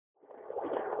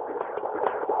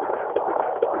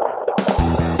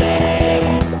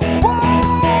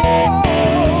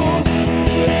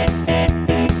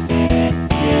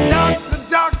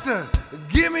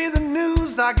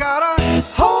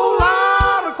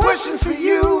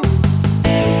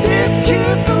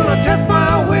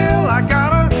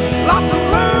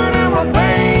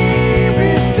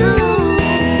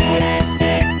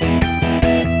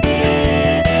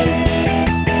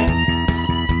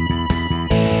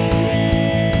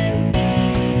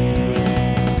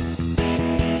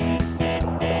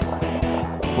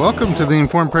Welcome to the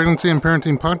Informed Pregnancy and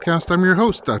Parenting Podcast. I'm your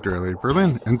host, Dr. Elliot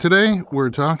Berlin, and today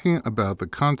we're talking about the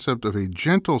concept of a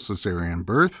gentle cesarean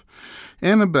birth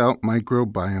and about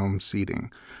microbiome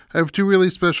seeding. I have two really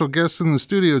special guests in the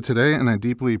studio today, and I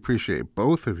deeply appreciate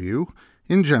both of you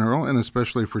in general, and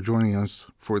especially for joining us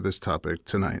for this topic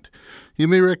tonight. You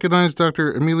may recognize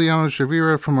Dr. Emiliano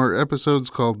Chavira from our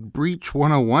episodes called Breech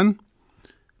 101.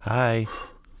 Hi.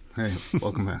 Hey,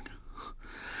 welcome back.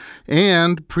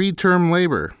 And preterm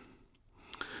labor.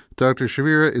 Dr.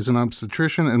 Chavira is an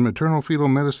obstetrician and maternal fetal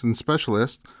medicine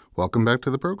specialist. Welcome back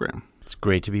to the program. It's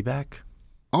great to be back.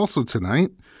 Also tonight,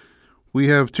 we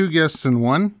have two guests in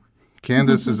one.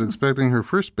 Candice is expecting her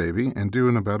first baby and due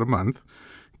in about a month.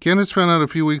 Candice found out a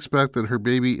few weeks back that her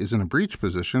baby is in a breech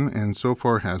position and so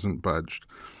far hasn't budged.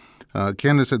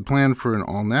 Candice had planned for an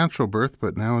all-natural birth,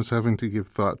 but now is having to give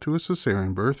thought to a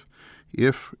cesarean birth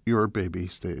if your baby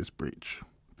stays breech.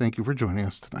 Thank you for joining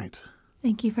us tonight.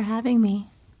 Thank you for having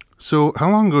me. So how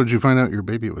long ago did you find out your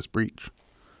baby was breech?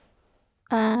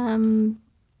 2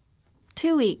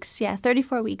 weeks. Yeah,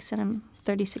 34 weeks, and I'm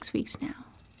 36 weeks now.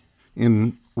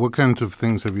 And what kinds of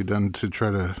things have you done to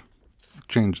try to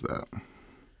change that?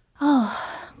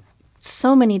 Oh,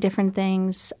 so many different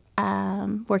things.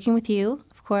 Working with you,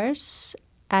 of course,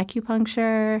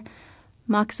 acupuncture,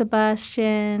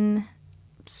 moxibustion,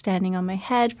 standing on my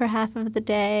head for half of the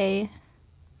day,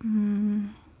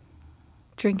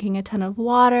 drinking a ton of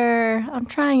water. I'm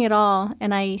trying it all,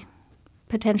 and I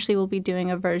potentially will be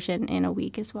doing a version in a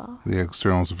week as well. The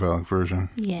external cephalic version?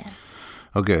 Yes.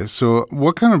 Okay, so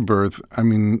what kind of birth, I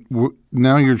mean,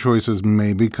 now your choices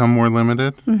may become more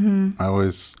limited.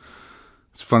 It's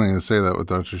funny to say that with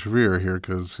Dr. Chavira here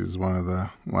because he's one of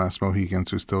the last Mohicans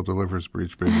who still delivers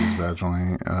breech babies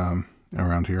vaginally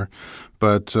around here.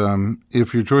 But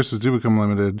if your choices do become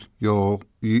limited,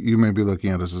 you may be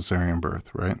looking at a cesarean birth,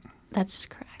 right? That's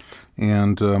correct.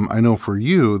 And I know for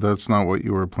you, that's not what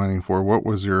you were planning for. What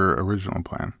was your original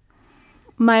plan?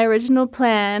 My original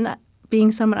plan,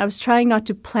 being someone, I was trying not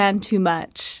to plan too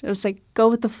much. It was like, go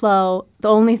with the flow. The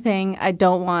only thing I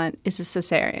don't want is a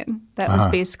cesarean. That was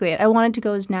basically it. I wanted to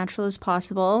go as natural as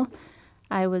possible.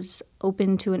 I was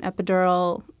open to an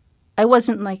epidural. I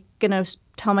wasn't like going to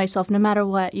tell myself, no matter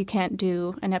what, you can't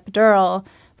do an epidural.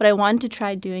 But I wanted to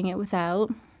try doing it without.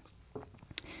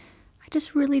 I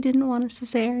just really didn't want a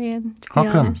cesarean, to be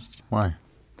honest. Why?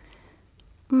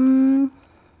 Well,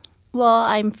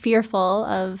 I'm fearful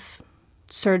of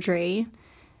surgery,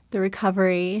 the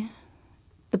recovery,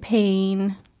 the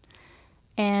pain,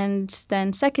 and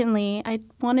then secondly, I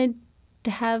wanted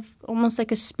to have almost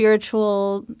like a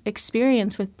spiritual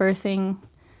experience with birthing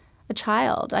a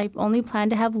child. I only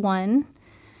planned to have one,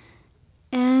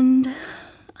 and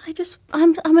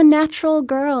I'm a natural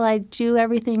girl. I do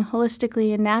everything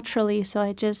holistically and naturally, so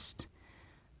I just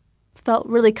felt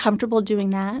really comfortable doing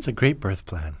that. It's a great birth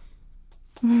plan.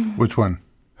 Which one?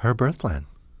 Her birth plan.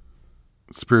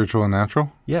 Spiritual and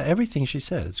natural? Yeah, everything she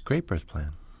said. It's a great birth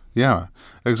plan. Yeah,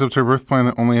 except her birth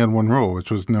plan only had one rule,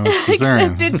 which was no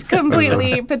cesarean. Except it's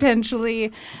completely,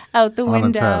 potentially out the window. On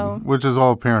its head, which is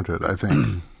all parenthood, I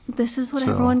think. This is what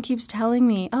everyone keeps telling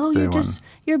me. Oh,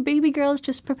 your baby girl is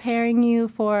just preparing you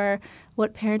for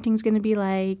what parenting's going to be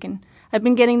like. And I've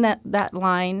been getting that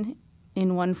line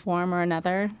in one form or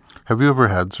another. Have you ever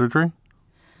had surgery?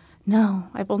 No,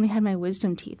 I've only had my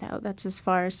wisdom teeth out. That's as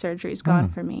far as surgery's gone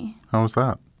for me. How was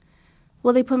that?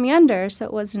 Well, they put me under, so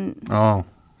it wasn't... Oh.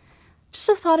 Just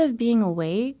the thought of being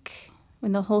awake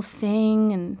and the whole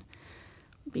thing and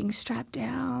being strapped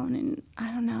down and I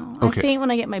don't know. Okay. I faint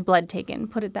when I get my blood taken,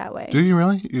 put it that way. Do you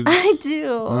really? I do.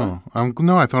 Oh,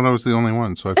 no, I thought I was the only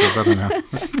one, so I feel better now.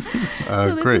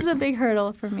 So this is a big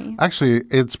hurdle for me. Actually,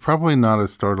 it's probably not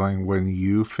as startling when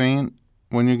you faint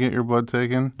when you get your blood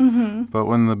taken, but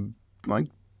when the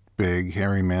big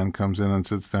hairy man comes in and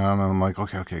sits down and I'm like,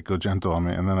 okay, go gentle on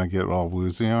me, and then I get all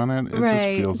woozy on it, it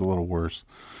just feels a little worse.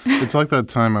 It's like that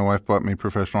time my wife bought me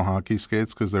professional hockey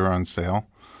skates because they were on sale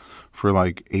for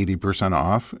like 80%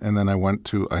 off, and then I went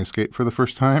to ice skate for the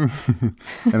first time,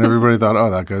 and everybody thought, oh,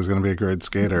 that guy's going to be a great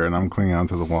skater, and I'm clinging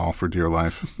onto the wall for dear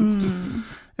life.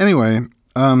 Anyway,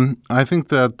 I think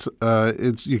that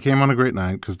you came on a great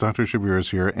night because Dr. Chavira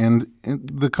is here, and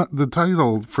the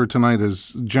title for tonight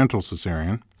is Gentle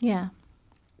Cesarean. Yeah.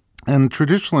 And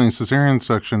traditionally, cesarean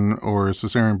section or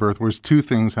cesarean birth was two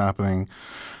things happening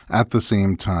at the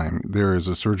same time. There is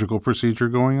a surgical procedure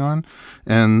going on,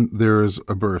 and there is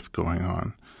a birth going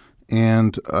on.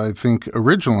 And I think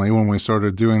originally when we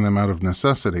started doing them out of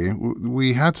necessity,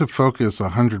 we had to focus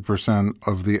 100%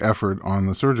 of the effort on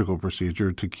the surgical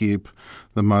procedure to keep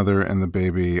the mother and the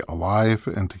baby alive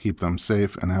and to keep them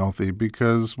safe and healthy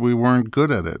because we weren't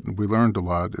good at it. We learned a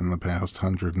lot in the past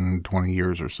 120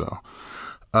 years or so.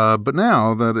 But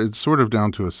now that it's sort of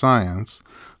down to a science,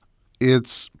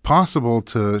 it's possible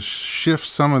to shift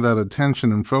some of that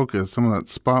attention and focus, some of that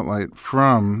spotlight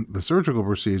from the surgical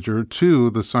procedure to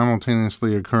the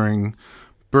simultaneously occurring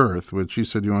birth, which you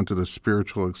said you wanted a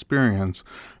spiritual experience.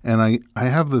 And I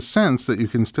have the sense that you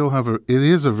can still have it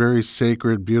is a very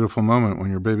sacred, beautiful moment when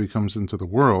your baby comes into the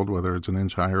world, whether it's an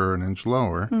inch higher or an inch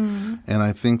lower. And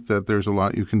I think that there's a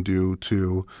lot you can do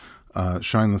to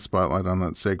shine the spotlight on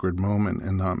that sacred moment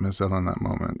and not miss out on that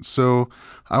moment. So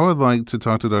I would like to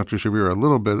talk to Dr. Chavira a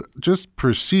little bit, just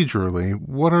procedurally,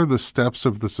 what are the steps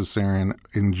of the cesarean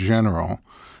in general?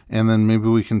 And then maybe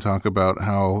we can talk about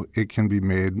how it can be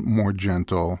made more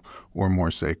gentle or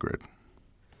more sacred.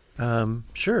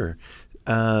 Sure.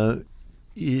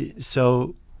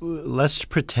 So let's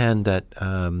pretend that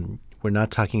we're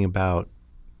not talking about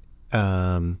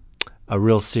a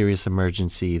real serious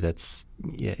emergency that's,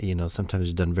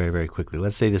 sometimes done very, very quickly.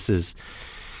 Let's say this is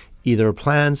either a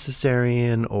planned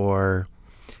cesarean or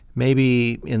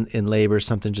maybe in labor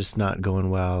something just not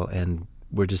going well, and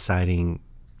we're deciding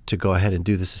to go ahead and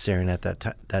do the cesarean at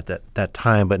that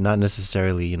time, but not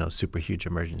necessarily super huge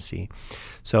emergency.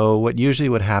 So what usually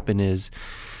would happen is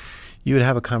you would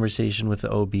have a conversation with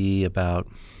the OB about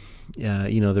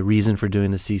the reason for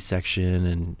doing the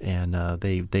C-section, and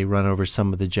they run over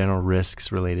some of the general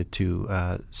risks related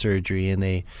to surgery, and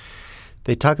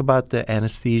they talk about the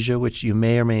anesthesia, which you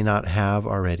may or may not have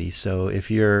already. So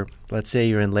if let's say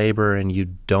you're in labor and you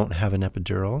don't have an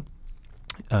epidural,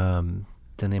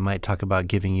 then they might talk about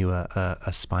giving you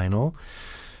a spinal,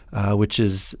 which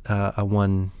is a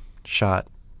one-shot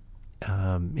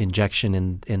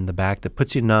injection in the back that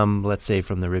puts you numb, let's say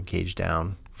from the rib cage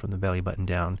down, from the belly button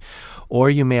down. Or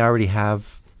you may already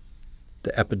have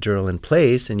the epidural in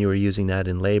place and you were using that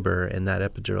in labor, and that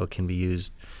epidural can be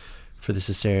used for the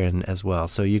cesarean as well.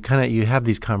 So you have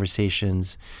these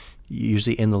conversations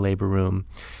usually in the labor room.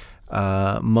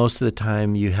 Most of the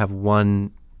time you have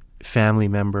one family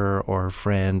member or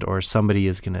friend or somebody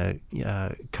is going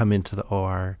to come into the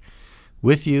OR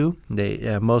with you.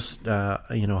 Most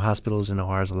hospitals and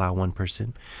ORs allow one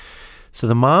person. So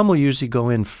the mom will usually go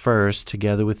in first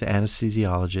together with the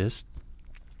anesthesiologist,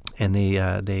 and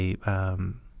they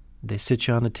sit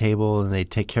you on the table and they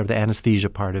take care of the anesthesia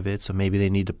part of it. So maybe they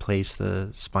need to place the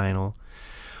spinal,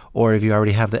 or if you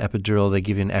already have the epidural, they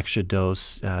give you an extra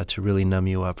dose to really numb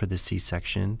you up for the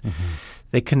C-section. Mm-hmm.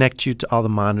 They connect you to all the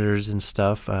monitors and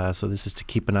stuff. So this is to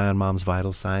keep an eye on mom's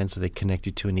vital signs. So they connect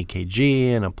you to an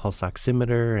EKG and a pulse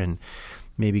oximeter, and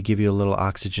maybe give you a little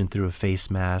oxygen through a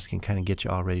face mask and kind of get you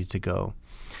all ready to go.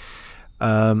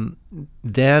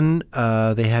 Then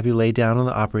they have you lay down on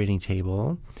the operating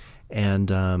table,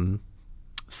 and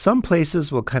some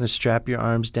places will kind of strap your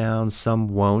arms down, some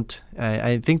won't.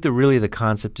 I think that really the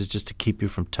concept is just to keep you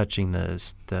from touching the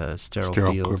sterile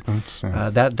field.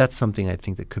 Yeah. That's something I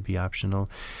think that could be optional.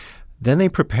 Then they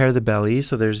prepare the belly.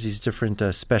 So there's these different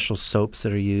special soaps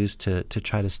that are used to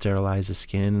try to sterilize the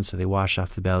skin. So they wash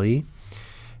off the belly.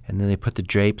 And then they put the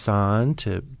drapes on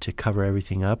to cover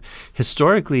everything up.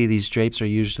 Historically, these drapes are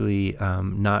usually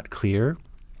not clear.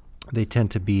 They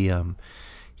tend to be,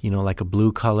 like a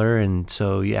blue color. And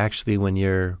so you actually, when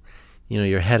your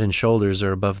head and shoulders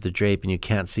are above the drape and you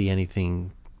can't see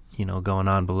anything, going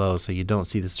on below. So you don't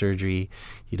see the surgery.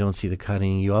 You don't see the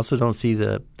cutting. You also don't see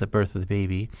the birth of the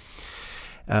baby.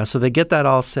 So they get that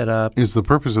all set up. Is the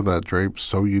purpose of that drape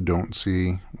so you don't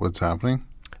see what's happening?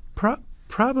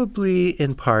 Probably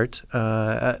in part.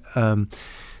 The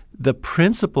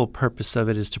principal purpose of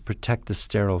it is to protect the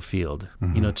sterile field,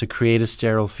 mm-hmm. To create a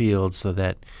sterile field so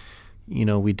that,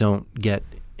 we don't get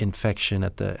infection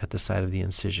at the site of the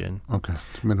incision. Okay.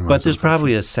 To minimize but there's infection.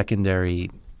 Probably a secondary,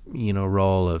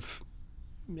 role of,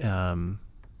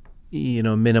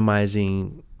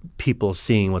 minimizing people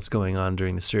seeing what's going on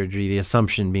during the surgery, the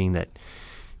assumption being that,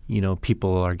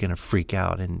 people are going to freak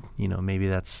out, and, maybe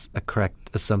that's a correct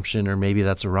assumption or maybe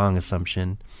that's a wrong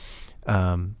assumption.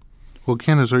 Well,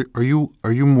 Candice,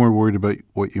 are you more worried about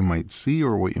what you might see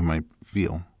or what you might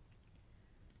feel?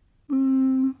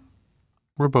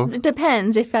 Or both? It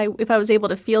depends. If I was able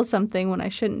to feel something when I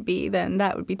shouldn't be, then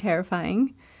that would be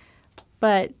terrifying.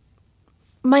 But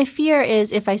my fear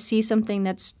is if I see something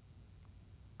that's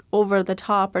over the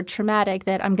top or traumatic,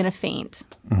 that I'm going to faint.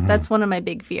 Mm-hmm. That's one of my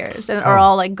big fears. Or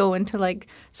I'll go into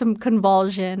some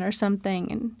convulsion or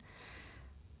something.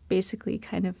 basically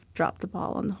kind of dropped the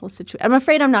ball on the whole situation. I'm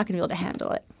afraid I'm not going to be able to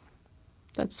handle it.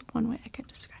 That's one way I could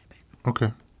describe it.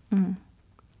 Okay.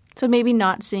 So maybe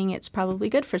not seeing it's probably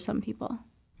good for some people.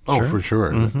 Oh, Sure. for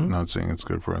sure. Not seeing it's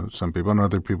good for some people, and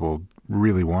other people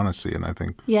really want to see it. And I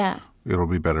think it'll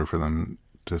be better for them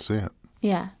to see it.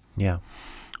 Yeah. Yeah.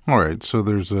 All right. So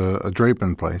there's a drape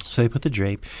in place. So they put the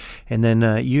drape, and then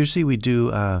usually we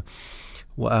do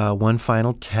one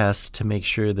final test to make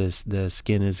sure the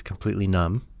skin is completely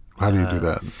numb. How do you do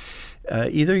that?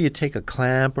 Either you take a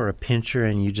clamp or a pincher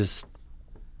and you just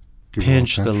Give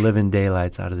pinch it a the pinch? living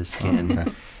daylights out of the skin,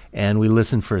 Okay. and we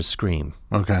listen for a scream.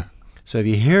 Okay. So if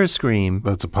you hear a scream,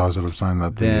 That's a positive sign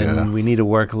that then we need to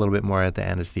work a little bit more at the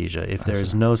anesthesia. If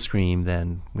there's no scream,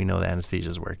 then we know the anesthesia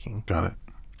is working. got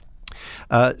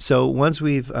it. So once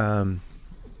we've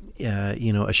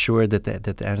assured that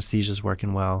the anesthesia is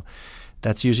working well,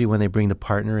 that's usually when they bring the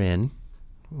partner in.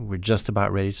 We're just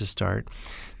about ready to start.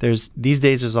 These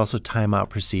days there's also timeout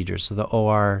procedures. So the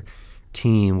OR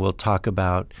team will talk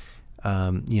about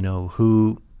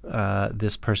who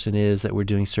this person is that we're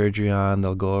doing surgery on.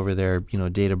 They'll go over their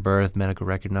date of birth, medical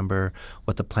record number,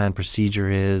 what the planned procedure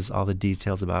is, all the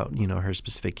details about her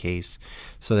specific case,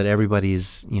 so that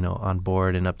everybody's on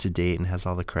board and up to date and has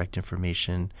all the correct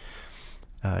information.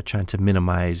 Trying to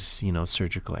minimize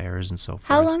surgical errors and so forth.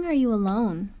 How long are you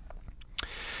alone?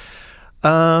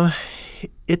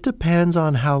 It depends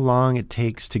on how long it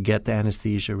takes to get the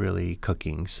anesthesia really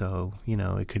cooking. So,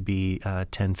 it could be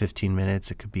 10, 15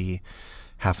 minutes. It could be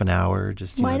half an hour.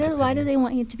 Just Why do they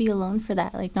want you to be alone for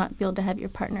that? Like not be able to have your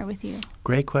partner with you?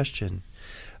 Great question.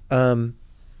 There's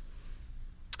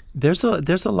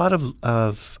a lot of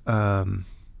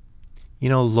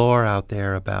lore out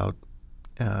there about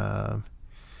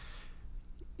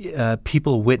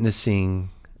people witnessing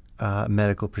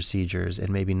medical procedures and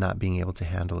maybe not being able to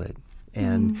handle it.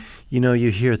 And,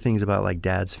 you hear things about like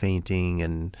dads fainting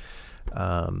and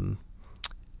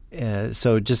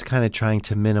so just kind of trying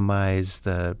to minimize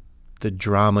the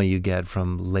drama you get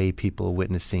from lay people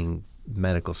witnessing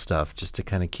medical stuff, just to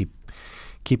kind of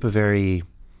keep a very,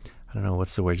 I don't know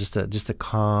what's the word, just a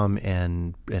calm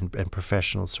and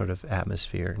professional sort of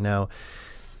atmosphere. Now,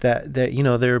 that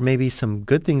there may be some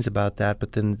good things about that,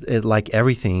 but then like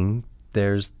everything,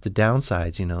 there's the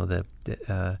downsides.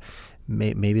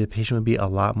 Maybe the patient would be a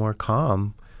lot more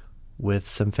calm with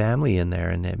some family in there,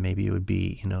 and that maybe it would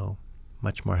be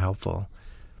much more helpful.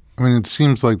 I mean, it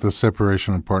seems like the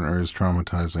separation of partner is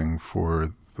traumatizing for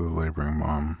the laboring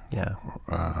mom. Yeah.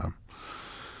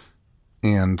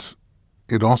 And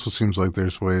it also seems like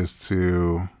there's ways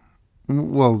to,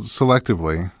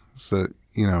 selectively,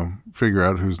 figure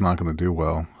out who's not going to do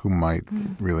well, who might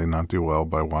really not do well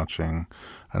by watching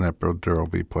an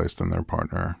epidural be placed in their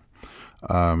partner.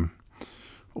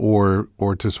 Or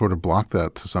to sort of block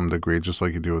that to some degree, just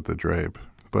like you do with the drape.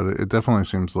 But it definitely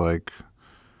seems like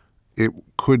it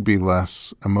could be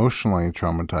less emotionally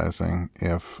traumatizing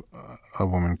if a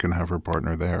woman can have her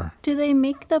partner there. Do they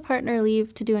make the partner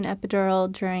leave to do an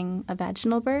epidural during a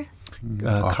vaginal birth?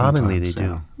 Commonly they do.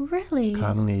 Yeah. Really?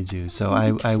 Commonly they do. So Oh, I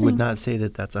interesting. would not say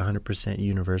that that's 100%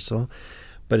 universal,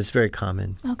 but it's very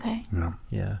common. Okay. Yeah.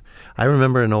 Yeah. I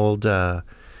remember an old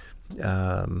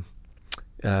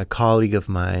colleague of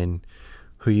mine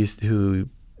who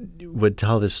would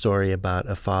tell this story about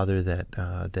a father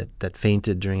that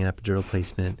fainted during an epidural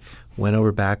placement, went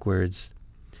over backwards,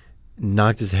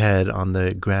 knocked his head on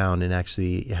the ground, and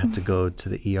actually had to go to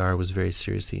the ER, was very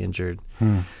seriously injured.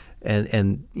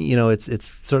 And it's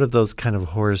sort of those kind of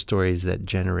horror stories that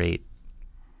generate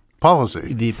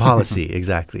Policy. the policy.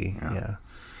 Exactly. Yeah.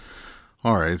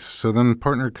 All right. So then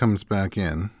partner comes back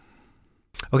in.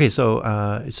 Okay, so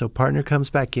partner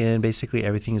comes back in. Basically,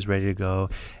 everything is ready to go,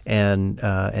 and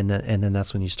then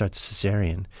that's when you start the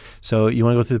cesarean. So you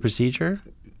want to go through the procedure?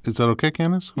 Is that okay,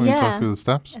 Candice? When you talk through the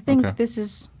steps? I think Okay. this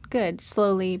is good.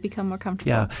 Slowly become more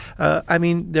comfortable. Yeah, I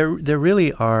mean there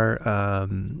really are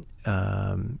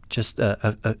just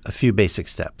a few basic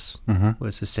steps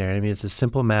with cesarean. I mean, it's a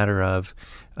simple matter of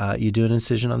you do an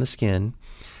incision on the skin.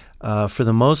 For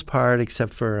the most part,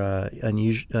 except for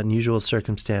unusual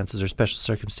circumstances or special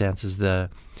circumstances, the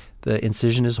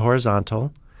incision is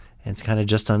horizontal, and it's kind of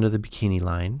just under the bikini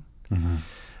line.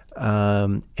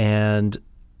 And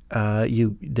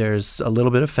there's a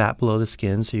little bit of fat below the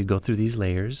skin, so you go through these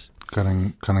layers.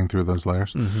 Cutting through those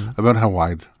layers. About how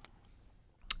wide?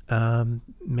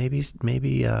 Maybe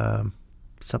something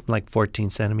like 14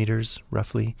 centimeters,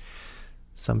 roughly.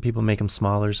 Some people make them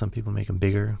smaller. Some people make them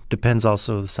bigger. Depends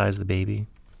also the size of the baby.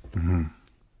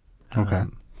 Okay.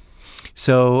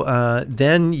 So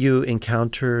then you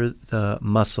encounter the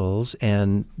muscles,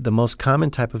 and the most common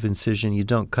type of incision, you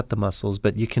don't cut the muscles,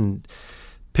 but you can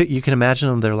imagine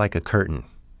them, they're like a curtain.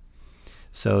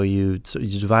 So you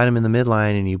divide them in the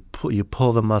midline, and you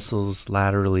pull the muscles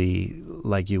laterally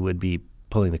like you would be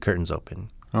pulling the curtains open.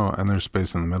 Oh, and there's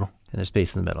space in the middle? And there's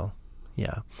space in the middle,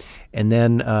 yeah. And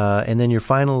then your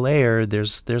final layer,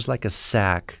 there's like a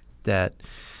sac that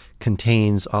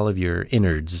contains all of your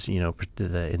innards,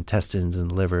 the intestines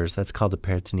and livers. That's called the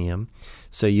peritoneum.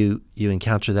 So you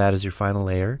encounter that as your final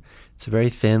layer. It's a very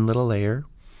thin little layer,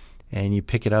 and you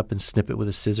pick it up and snip it with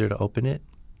a scissor to open it,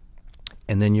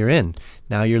 and then you're in.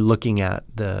 Now you're looking at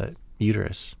the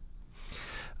uterus.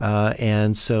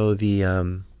 And so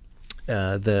the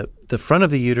front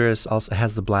of the uterus also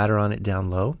has the bladder on it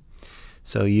down low.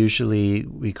 So usually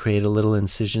we create a little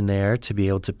incision there to be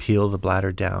able to peel the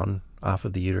bladder down off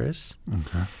of the uterus.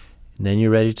 Okay. And then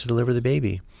you're ready to deliver the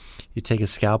baby. You take a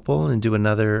scalpel and do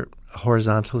another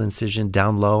horizontal incision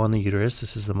down low on the uterus.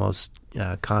 This is the most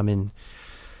common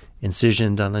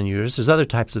incision done on the uterus. There's other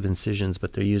types of incisions,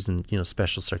 but they're used in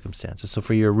special circumstances. So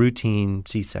for your routine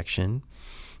C-section,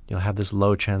 you'll have this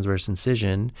low transverse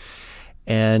incision,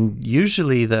 and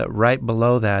usually right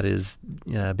below that is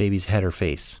baby's head or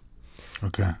face.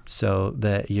 Okay. So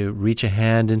that you reach a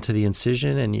hand into the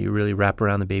incision and you really wrap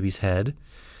around the baby's head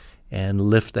and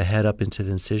lift the head up into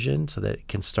the incision so that it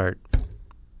can start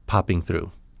popping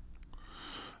through.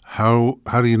 How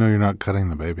do you know you're not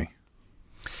cutting the baby?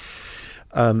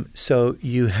 So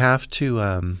you have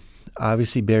to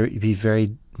obviously be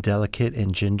very delicate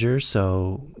and ginger.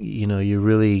 So, you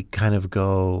really kind of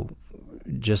go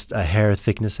just a hair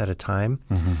thickness at a time.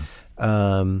 Mm-hmm.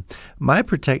 My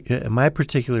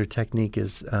particular technique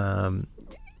is, I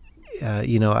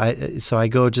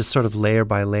go just sort of layer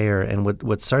by layer, and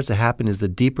what starts to happen is the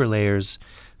deeper layers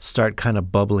start kind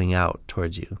of bubbling out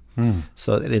towards you. Mm.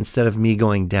 So that instead of me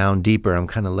going down deeper, I'm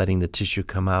kind of letting the tissue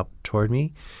come out toward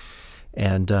me.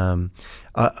 And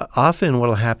often what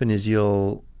will happen is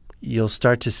you'll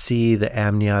start to see the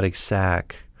amniotic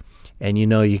sac, and you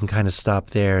can kind of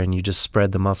stop there and you just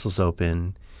spread the muscles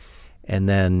open. And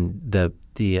then the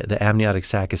amniotic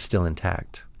sac is still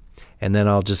intact. And then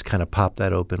I'll just kind of pop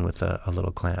that open with a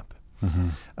little clamp.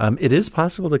 Mm-hmm. It is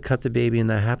possible to cut the baby, and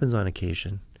that happens on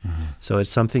occasion. Mm-hmm. So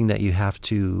it's something that you have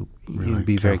to really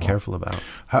be very careful about.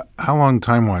 How long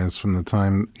time-wise from the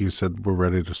time you said we're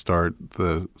ready to start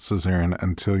the cesarean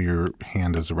until your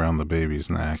hand is around the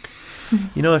baby's neck?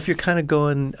 If you're kind of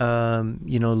going,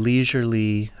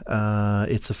 leisurely,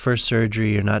 it's a first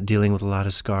surgery, you're not dealing with a lot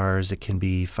of scars, it can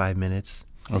be 5 minutes.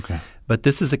 Okay. But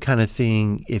this is the kind of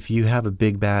thing, if you have a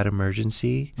big, bad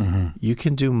emergency, mm-hmm. you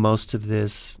can do most of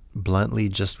this bluntly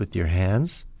just with your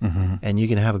hands, mm-hmm. and you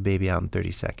can have a baby out in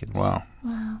 30 seconds. Wow.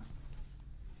 Wow.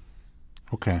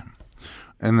 Okay.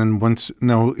 And then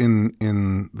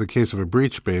in the case of a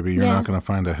breech baby, you're not going to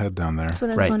find a head down there. That's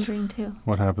what I was wondering too.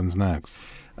 What happens next?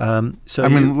 So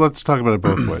let's talk about it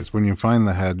both ways. When you find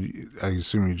the head, I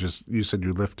assume you said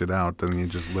you lift it out, then you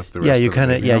just lift the rest of the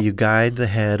baby out? You guide the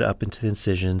head up into the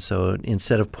incision. So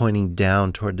instead of pointing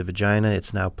down toward the vagina,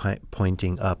 it's now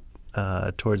pointing up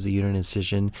towards the uterine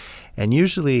incision. And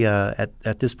usually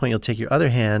at this point, you'll take your other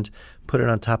hand, put it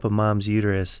on top of mom's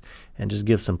uterus, and just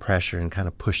give some pressure and kind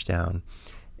of push down.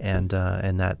 And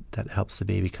that helps the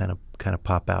baby kind of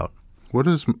pop out. What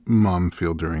does mom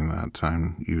feel during that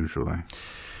time usually?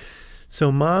 So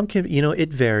mom can,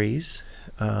 it varies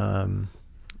from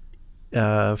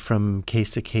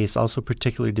case to case, also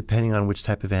particularly depending on which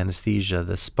type of anesthesia.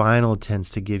 The spinal tends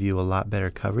to give you a lot better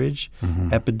coverage. Mm-hmm.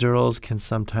 Epidurals can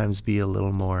sometimes be a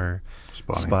little more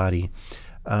spotty.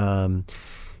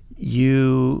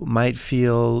 You might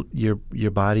feel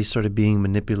your body sort of being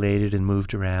manipulated and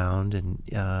moved around, and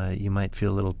you might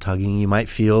feel a little tugging. You might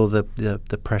feel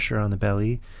the pressure on the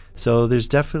belly. So there's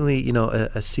definitely,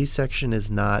 a C-section is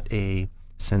not a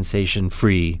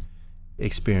sensation-free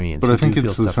experience. But I think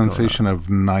it's the sensation of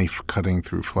knife cutting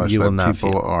through flesh that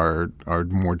people are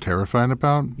more terrified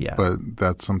about. Yeah. But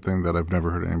that's something that I've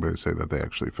never heard anybody say that they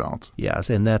actually felt. Yes,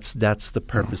 and that's the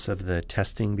purpose of the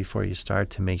testing before you start,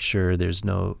 to make sure there's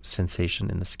no sensation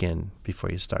in the skin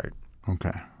before you start.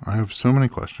 Okay. I have so many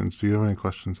questions. Do you have any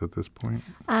questions at this point?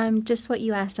 Just what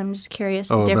you asked. I'm just curious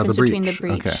the difference between the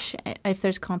breech, if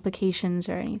there's complications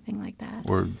or anything like that.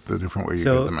 Or the different way you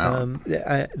get them out.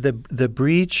 The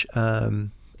breech,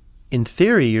 in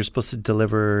theory, you're supposed to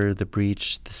deliver the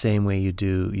breech the same way you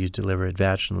deliver it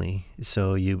vaginally.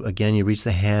 So you reach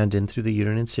the hand in through the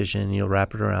uterine incision, and you'll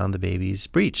wrap it around the baby's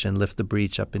breech and lift the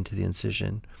breech up into the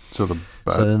incision. So the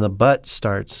butt. So then the butt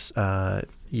starts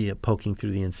poking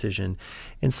through the incision.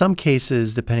 In some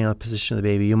cases, depending on the position of the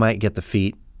baby, you might get the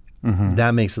feet.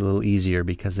 That makes it a little easier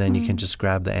because then you can just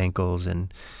grab the ankles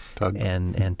and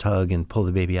tug and pull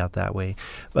the baby out that way.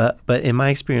 But in my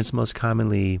experience, most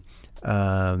commonly,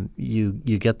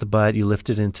 you get the butt, you lift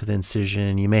it into the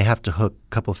incision. You may have to hook a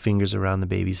couple fingers around the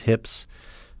baby's hips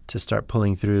to start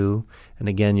pulling through. And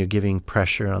again, you're giving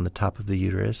pressure on the top of the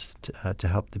uterus to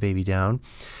help the baby down.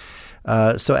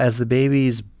 So as the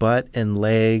baby's butt and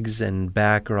legs and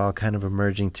back are all kind of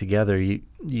emerging together,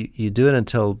 you do it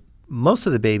until most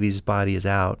of the baby's body is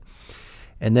out.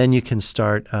 And then you can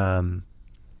start,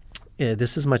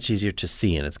 this is much easier to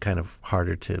see, and it's kind of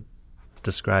harder to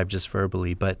describe just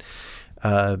verbally, but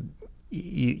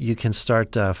you can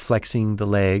start flexing the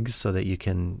legs so that you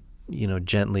can,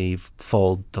 gently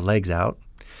fold the legs out.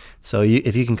 So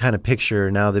if you can kind of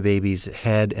picture now the baby's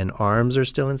head and arms are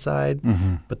still inside,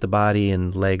 but the body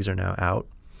and legs are now out.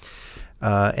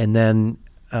 And then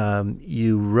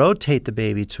you rotate the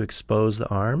baby to expose the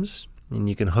arms, and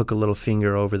you can hook a little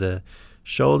finger over the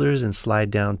shoulders and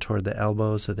slide down toward the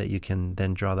elbow so that you can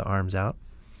then draw the arms out.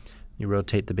 You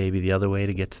rotate the baby the other way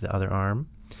to get to the other arm.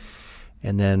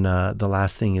 And then the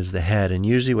last thing is the head. And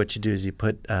usually what you do is you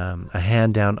put a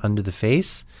hand down under the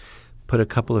face, put a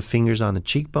couple of fingers on the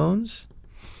cheekbones,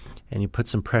 and you put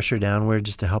some pressure downward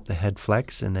just to help the head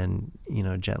flex, and then,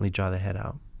 gently draw the head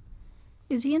out.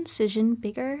 Is the incision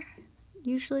bigger,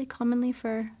 usually, commonly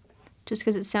just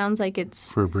because it sounds like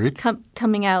it's for a breech?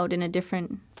 Coming out in a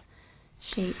different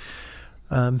shape?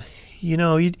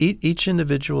 Each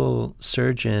individual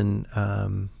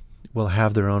surgeon will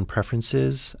have their own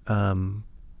preferences,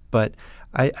 but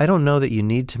I don't know that you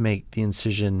need to make the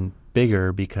incision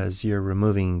bigger because you're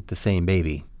removing the same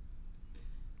baby.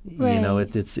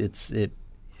 Right. It's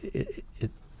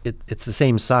the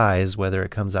same size whether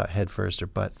it comes out head first or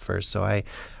butt first. So I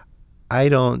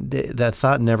don't, that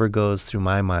thought never goes through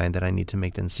my mind that I need to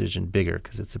make the incision bigger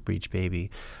because it's a breech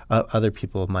baby. Other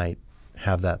people might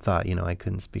have that thought. I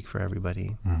couldn't speak for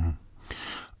everybody.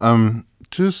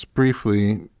 Just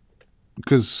briefly,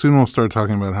 because soon we'll start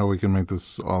talking about how we can make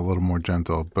this all a little more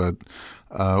gentle, but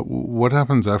what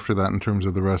happens after that in terms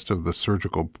of the rest of the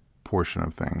surgical portion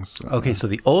of things? Okay, so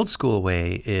the old school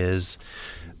way is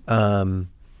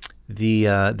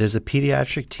there's a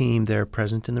pediatric team there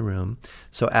present in the room.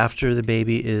 So after the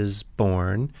baby is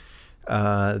born,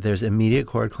 there's immediate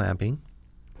cord clamping,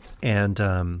 and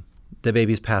the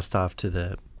baby's passed off to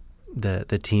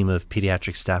the team of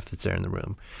pediatric staff that's there in the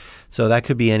room. So that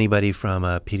could be anybody from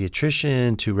a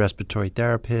pediatrician to respiratory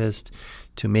therapist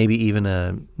to maybe even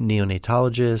a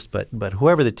neonatologist, but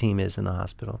whoever the team is in the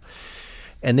hospital.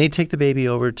 And they take the baby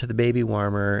over to the baby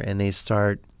warmer, and they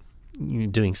start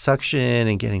doing suction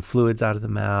and getting fluids out of the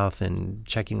mouth and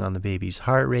checking on the baby's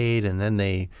heart rate, and then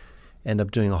they end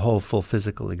up doing a whole full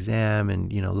physical exam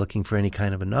and looking for any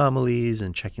kind of anomalies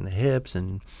and checking the hips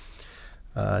and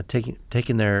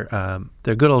taking their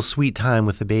good old sweet time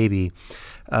with the baby.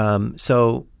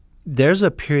 So there's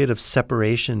a period of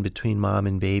separation between mom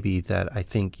and baby that I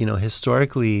think,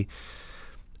 historically,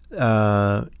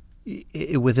 within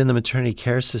the maternity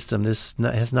care system, this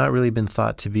has not really been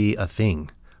thought to be a thing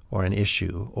or an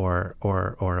issue or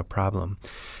a problem.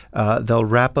 They'll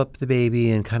wrap up the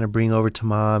baby and kind of bring over to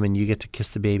mom, and you get to kiss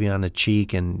the baby on the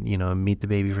cheek and, meet the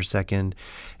baby for a second.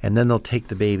 And then they'll take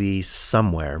the baby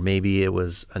somewhere. Maybe it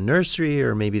was a nursery,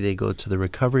 or maybe they go to the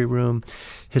recovery room.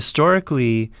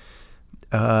 Historically,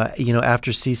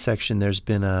 after C-section, there's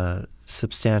been a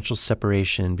substantial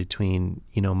separation between,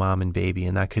 mom and baby.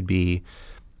 And that could be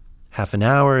half an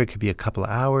hour. It could be a couple of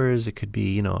hours. It could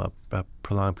be, a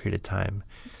prolonged period of time.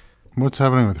 What's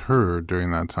happening with her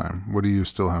during that time? What do you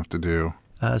still have to do?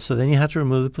 So then you have to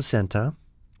remove the placenta,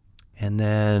 and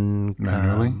then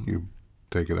manually you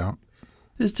take it out.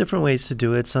 There's different ways to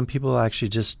do it. Some people actually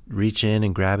just reach in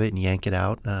and grab it and yank it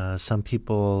out. Some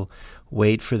people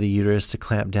wait for the uterus to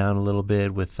clamp down a little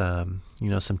bit with some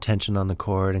tension on the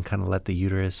cord and kind of let the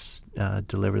uterus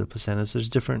deliver the placenta. So there's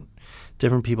different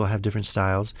people have different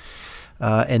styles,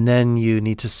 and then you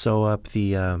need to sew up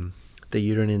the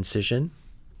uterine incision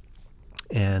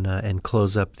and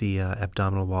close up the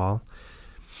abdominal wall.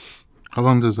 How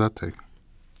long does that take?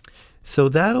 So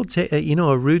that'll take,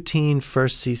 a routine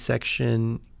first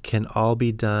C-section can all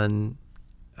be done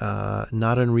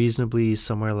not unreasonably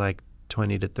somewhere like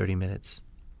 20 to 30 minutes.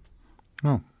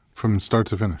 Oh, from start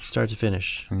to finish? Start to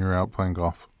finish. And you're out playing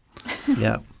golf.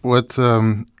 Yeah. We're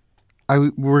going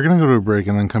to go to a break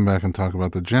and then come back and talk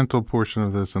about the gentle portion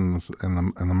of this and the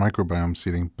microbiome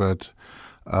seeding. But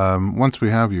once we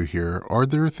have you here, are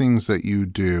there things that you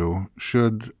do,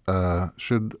 should a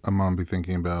mom be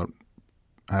thinking about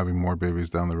having more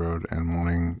babies down the road and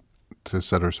wanting to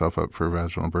set herself up for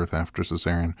vaginal birth after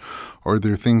cesarean, are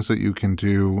there things that you can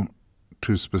do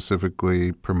to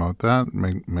specifically promote that,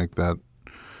 make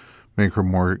her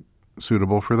more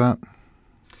suitable for that?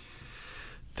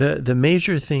 The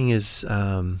major thing is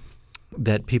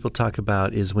that people talk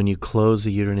about is when you close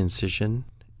a uterine incision,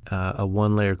 a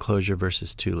 1-layer closure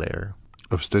versus 2-layer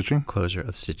of stitching. Closure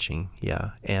of stitching,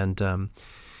 yeah. And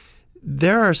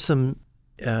there are some,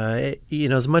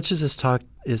 as much as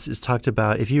is talked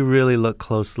about, if you really look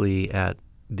closely at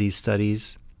these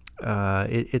studies,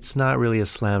 it's not really a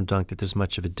slam dunk that there's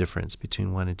much of a difference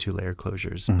between 1 and 2-layer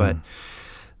closures. Mm-hmm. But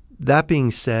that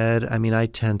being said, I mean, I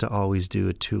tend to always do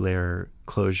a 2-layer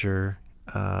closure.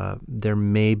 There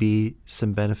may be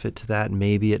some benefit to that.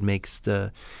 Maybe it makes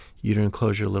the uterine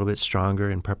closure a little bit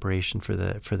stronger in preparation for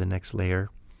the next layer.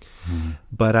 Mm-hmm.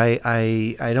 But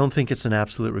I don't think it's an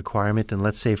absolute requirement. And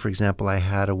let's say, for example, I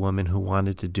had a woman who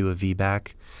wanted to do a VBAC,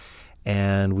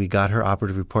 and we got her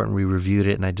operative report and we reviewed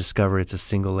it, and I discovered it's a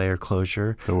 1-layer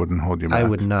closure. That wouldn't hold you back. I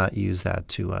would not use that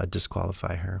to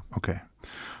disqualify her. Okay.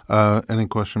 Any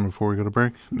question before we go to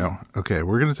break? No. Okay,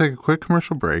 we're going to take a quick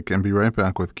commercial break and be right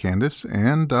back with Candice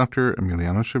and Dr.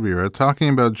 Emiliano Chavira talking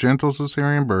about gentle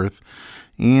cesarean birth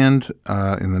and,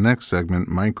 in the next segment,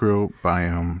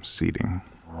 microbiome seeding.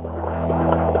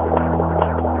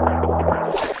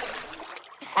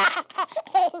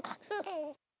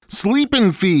 Sleep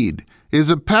and Feed is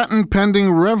a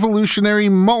patent-pending revolutionary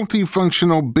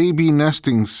multifunctional baby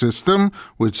nesting system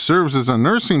which serves as a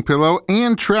nursing pillow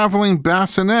and traveling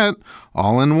bassinet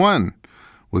all in one.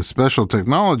 With special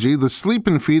technology, the Sleep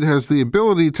and Feed has the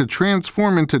ability to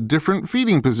transform into different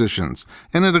feeding positions,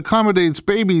 and it accommodates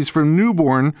babies from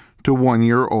newborn to 1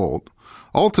 year old.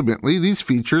 Ultimately, these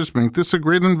features make this a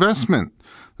great investment.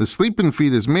 The Sleep and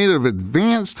Feed is made of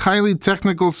advanced, highly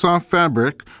technical soft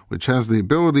fabric, which has the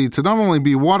ability to not only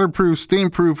be waterproof,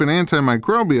 stain-proof, and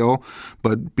antimicrobial,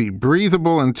 but be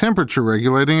breathable and temperature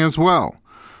regulating as well.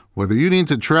 Whether you need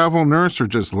to travel, nurse, or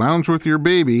just lounge with your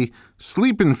baby,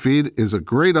 Sleep and Feed is a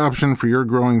great option for your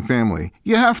growing family.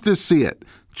 You have to see it.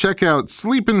 Check out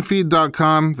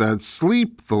sleepandfeed.com. That's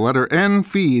sleep, the letter N,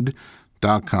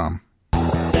 feed.com.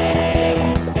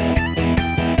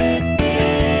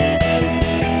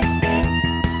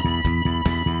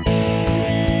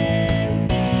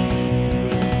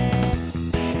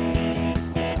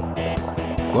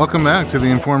 Welcome back to the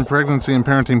Informed Pregnancy and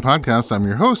Parenting Podcast. I'm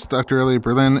your host, Dr. Elliot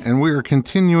Berlin, and we are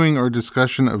continuing our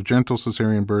discussion of gentle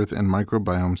cesarean birth and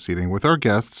microbiome seeding with our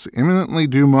guests, eminently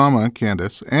due mama,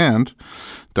 Candice, and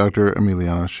Dr.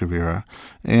 Emiliano Chavira.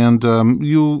 And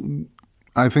you,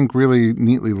 I think, really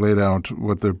neatly laid out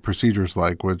what the procedure's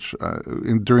like, which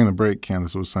during the break,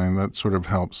 Candice was saying that sort of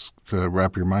helps to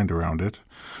wrap your mind around it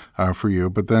for you.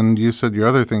 But then you said your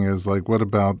other thing is, like, what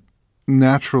about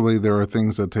naturally, there are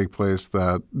things that take place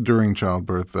that during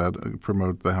childbirth that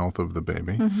promote the health of the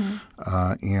baby,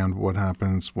 and what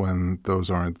happens when those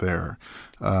aren't there.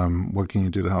 What can you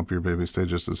do to help your baby stay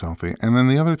just as healthy? And then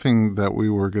the other thing that we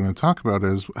were going to talk about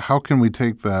is how can we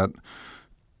take that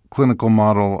clinical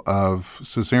model of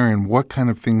cesarean? What kind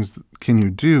of things can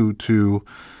you do to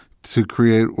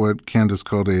create what Candice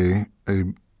called a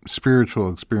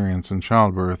spiritual experience in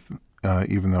childbirth,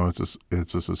 even though it's a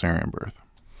cesarean birth?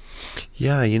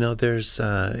 Yeah, there's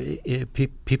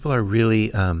people are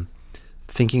really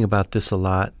thinking about this a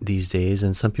lot these days,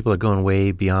 and some people are going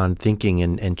way beyond thinking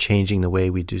and changing the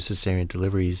way we do cesarean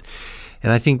deliveries.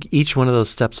 And I think each one of those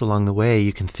steps along the way,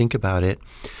 you can think about it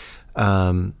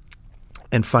and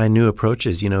find new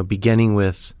approaches, beginning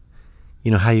with,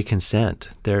 how you consent.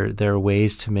 There are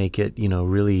ways to make it,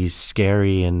 really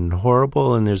scary and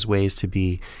horrible, and there's ways to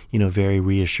be, very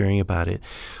reassuring about it.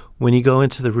 When you go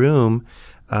into the room,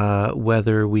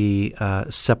 whether we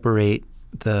separate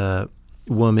the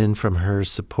woman from her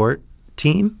support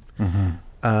team,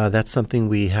 that's something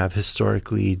we have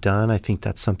historically done. I think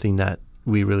that's something that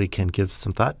we really can give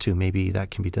some thought to. Maybe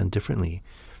that can be done differently.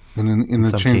 And in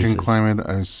the changing cases. climate,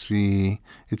 I see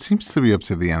it seems to be up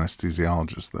to the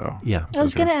anesthesiologist, though. Yeah. I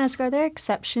was going to ask, are there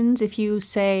exceptions if you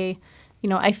say,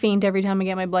 I faint every time I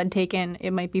get my blood taken,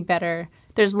 it might be better.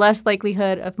 There's less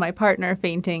likelihood of my partner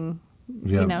fainting.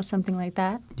 Something like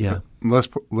that. Yeah.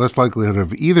 Less likelihood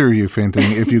of either of you fainting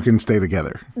if you can stay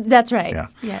together. That's right. Yeah.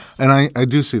 Yes. And I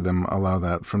do see them allow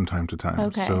that from time to time.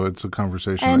 Okay. So it's a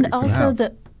conversation and that you also can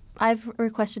have. I've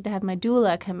requested to have my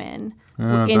doula come in,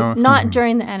 not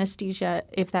during the anesthesia,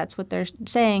 if that's what they're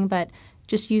saying, but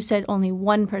just you said only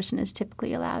one person is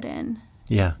typically allowed in.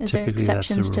 Yeah, Is there typically that's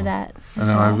the exceptions to rule. that I as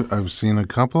know well? I've seen a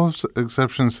couple of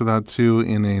exceptions to that too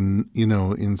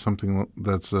in something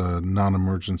that's a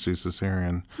non-emergency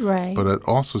cesarean, Right. but it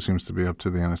also seems to be up to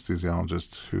the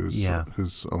anesthesiologist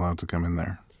who's allowed to come in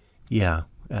there. Yeah,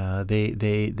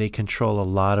 they control a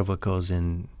lot of what goes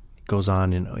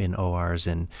on in ORs,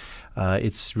 and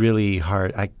it's really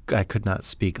hard. I could not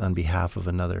speak on behalf of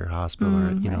another hospital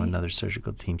or right. another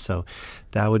surgical team. So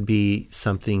that would be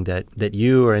something that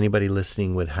you or anybody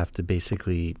listening would have to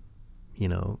basically,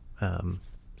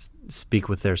 speak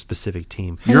with their specific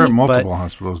team. You're at multiple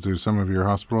hospitals. Do some of your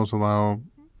hospitals allow?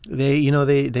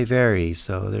 They vary.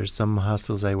 So there's some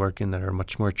hospitals I work in that are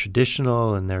much more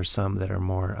traditional, and there's some that are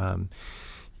more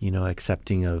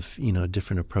accepting of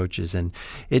different approaches, and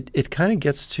it kind of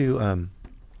gets to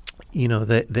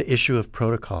the issue of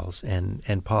protocols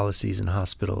and policies in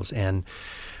hospitals, and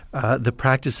the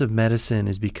practice of medicine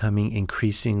is becoming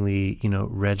increasingly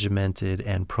regimented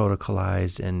and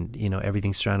protocolized, and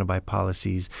everything's surrounded by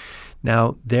policies.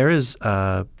 Now there is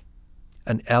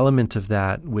an element of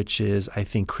that which is, I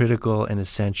think, critical and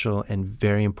essential and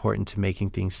very important to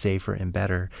making things safer and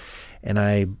better, and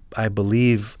I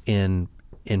believe in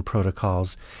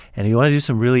protocols. And if you want to do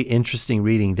some really interesting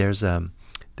reading, there's a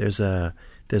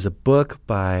book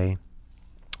by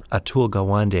Atul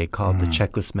Gawande called The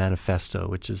Checklist Manifesto,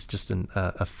 which is just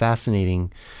a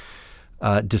fascinating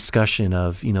discussion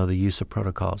of the use of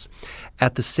protocols.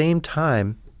 At the same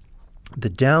time, the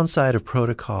downside of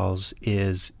protocols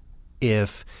is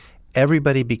if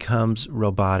everybody becomes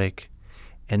robotic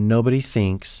and nobody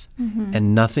thinks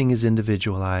and nothing is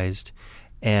individualized,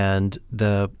 and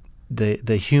the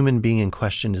human being in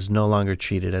question is no longer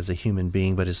treated as a human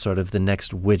being, but is sort of the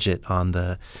next widget on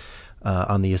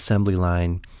the assembly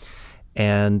line.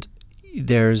 And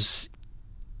there's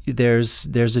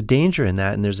a danger in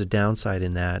that, and there's a downside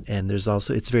in that, and there's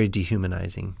also, it's very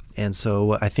dehumanizing. And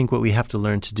so I think what we have to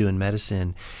learn to do in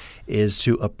medicine is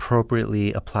to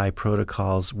appropriately apply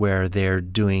protocols where they're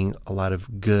doing a lot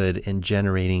of good and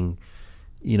generating,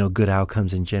 good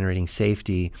outcomes and generating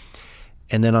safety.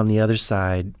 And then on the other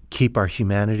side, keep our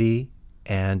humanity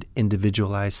and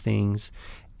individualize things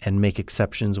and make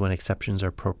exceptions when exceptions are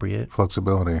appropriate.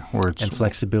 Flexibility. And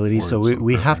flexibility. So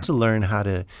we have to learn how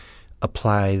to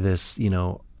apply this,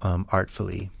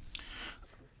 artfully.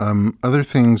 Other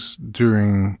things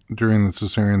during the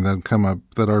cesarean that come up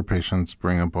that our patients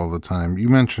bring up all the time. You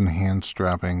mentioned hand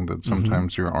strapping, that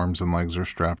sometimes your arms and legs are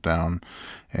strapped down,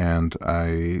 and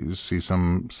I see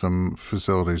some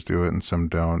facilities do it and some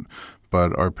don't.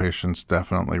 But our patients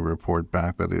definitely report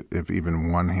back that if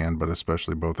even one hand, but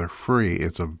especially both, are free,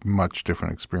 it's a much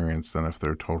different experience than if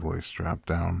they're totally strapped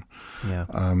down. Yeah.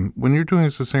 When you're doing a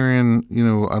cesarean,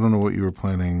 I don't know what you were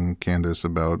planning, Candice,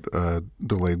 about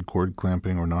delayed cord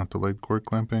clamping or not delayed cord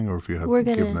clamping, or if you had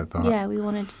given it thought. Yeah, we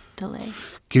wanted to delay.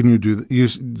 Can you do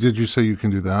did you say you can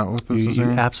do that with the cesarean?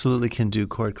 You absolutely can do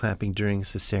cord clamping during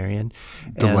cesarean.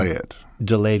 Delay it.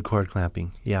 Delayed cord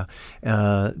clamping, yeah.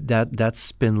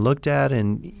 That's been looked at,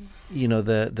 and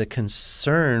the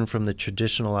concern from the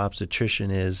traditional obstetrician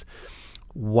is,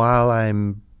 while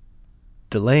I'm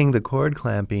delaying the cord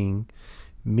clamping,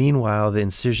 meanwhile the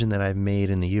incision that I've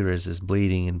made in the uterus is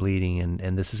bleeding,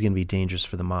 and this is going to be dangerous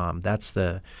for the mom. That's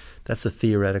a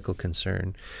theoretical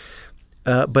concern.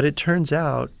 But it turns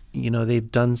out,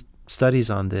 they've done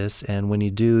studies on this, and when you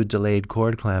do delayed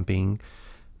cord clamping,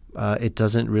 it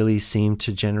doesn't really seem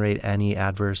to generate any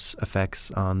adverse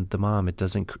effects on the mom. It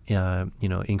doesn't,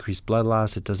 increase blood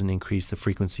loss. It doesn't increase the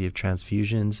frequency of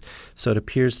transfusions. So it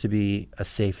appears to be a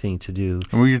safe thing to do.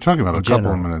 And you're talking about a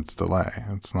couple of minutes delay.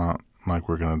 It's not like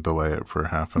we're going to delay it for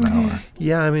half an hour.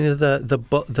 Yeah, I mean,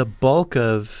 the bulk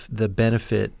of the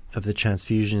benefit of the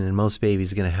transfusion in most babies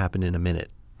is going to happen in a minute.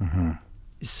 Mm-hmm.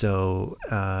 So,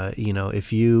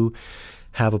 if you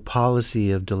have a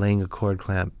policy of delaying a cord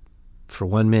clamp for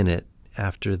 1 minute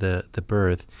after the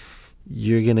birth,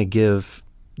 you're going to give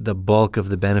the bulk of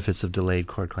the benefits of delayed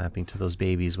cord clamping to those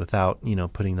babies without,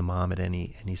 putting the mom at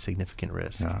any significant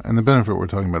risk. Yeah, and the benefit we're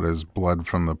talking about is blood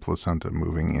from the placenta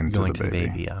moving into Going the to baby. the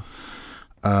baby,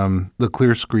 yeah. The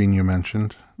clear screen you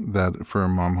mentioned, that for a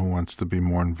mom who wants to be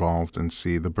more involved and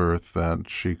see the birth, that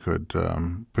she could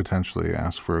potentially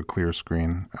ask for a clear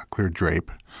screen, a clear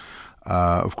drape.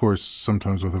 Of course,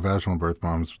 sometimes with a vaginal birth,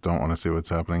 moms don't want to see what's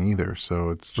happening either.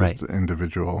 So it's just an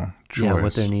individual choice. Yeah,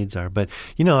 what their needs are. But,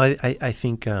 I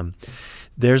think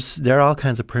there are all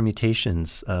kinds of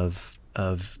permutations of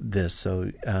this.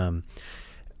 So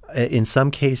in some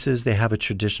cases, they have a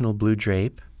traditional blue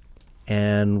drape.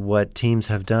 And what teams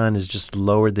have done is just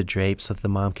lowered the drape so that the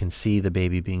mom can see the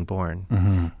baby being born.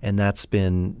 Mm-hmm. And that's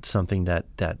been something that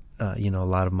a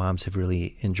lot of moms have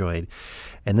really enjoyed.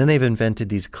 And then they've invented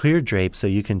these clear drapes so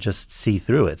you can just see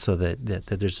through it so that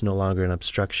there's no longer an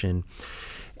obstruction.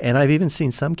 And I've even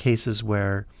seen some cases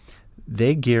where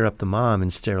they gear up the mom in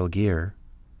sterile gear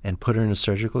and put her in a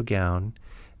surgical gown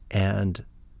and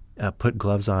put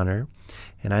gloves on her.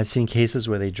 And I've seen cases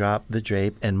where they drop the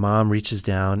drape and mom reaches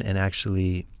down and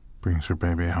actually brings her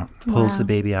baby out, pulls the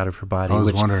baby out of her body. I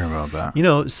was wondering about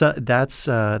that. So that's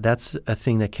a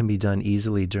thing that can be done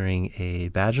easily during a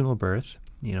vaginal birth.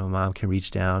 Mom can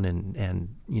reach down and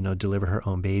deliver her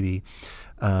own baby.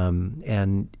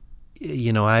 I've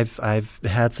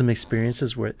had some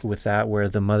experiences with that where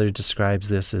the mother describes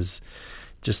this as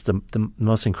just the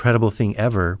most incredible thing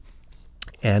ever.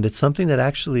 And it's something that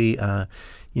actually,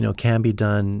 can be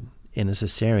done in a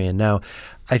cesarean. Now,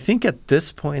 I think at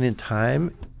this point in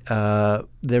time, there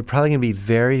are probably going to be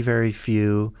very, very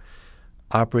few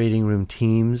operating room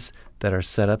teams that are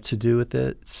set up to do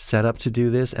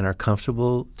this and are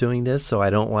comfortable doing this. So I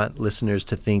don't want listeners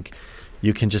to think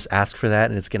you can just ask for that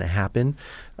and it's going to happen.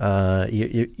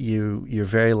 You're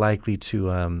very likely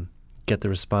to get the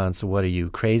response, "What are you,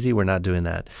 crazy? We're not doing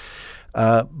that."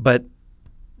 But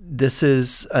this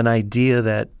is an idea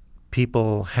that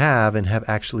people have and have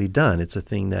actually done. It's a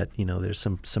thing that there's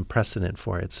some precedent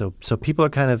for it. So people are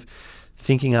kind of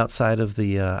thinking outside of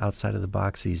the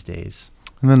box these days.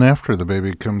 And then after the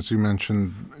baby comes, you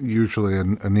mentioned usually a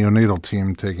neonatal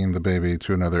team taking the baby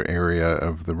to another area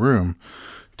of the room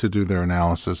to do their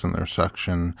analysis and their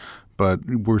suction. But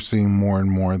we're seeing more and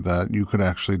more that you could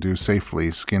actually do safely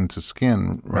skin to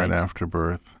skin right after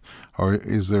birth. Or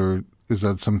is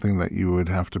that something that you would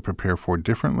have to prepare for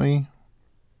differently?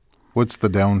 What's the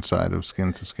downside of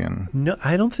skin to skin? No,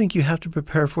 I don't think you have to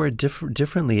prepare for it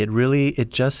differently. It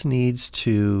just needs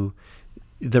to.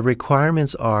 The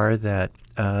requirements are that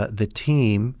the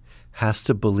team has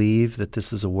to believe that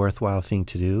this is a worthwhile thing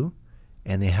to do,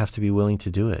 and they have to be willing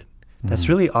to do it. That's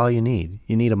really all you need.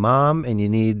 You need a mom and you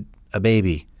need a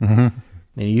baby, and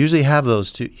you usually have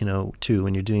those two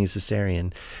when you're doing a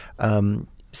cesarean.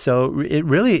 So it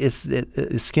really is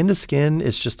skin to skin.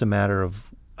 It's just a matter of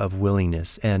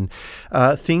willingness. And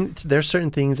there's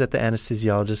certain things that the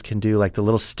anesthesiologist can do, like the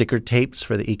little sticker tapes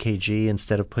for the EKG.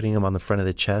 Instead of putting them on the front of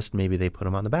the chest, maybe they put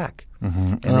them on the back.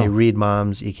 And they read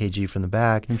mom's EKG from the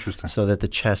back, so that the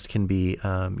chest can be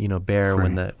bare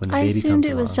when the baby comes along. I assumed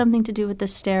it was something to do with the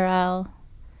sterile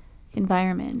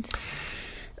environment.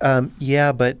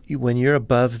 Yeah, but when you're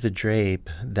above the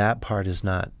drape, that part is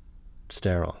not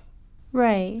sterile.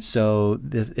 Right. So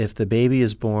if the baby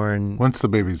is born once the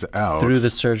baby's out through the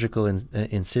surgical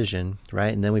incision,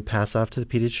 right, and then we pass off to the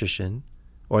pediatrician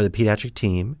or the pediatric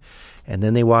team, and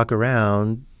then they walk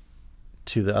around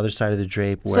to the other side of the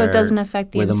drape where so it doesn't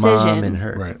affect the incision. The mom and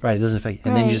her right. It doesn't affect,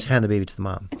 and then you just hand the baby to the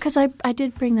mom. Because I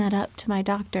did bring that up to my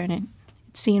doctor, and it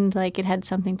seemed like it had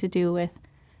something to do with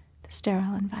the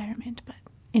sterile environment, but.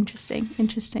 Interesting.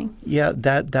 Yeah,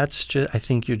 that's just. I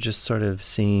think you're just sort of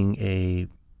seeing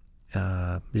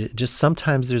just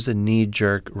sometimes there's a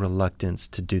knee-jerk reluctance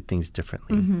to do things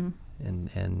differently,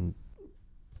 and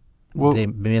they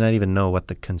may not even know what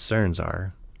the concerns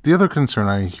are. The other concern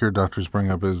I hear doctors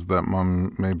bring up is that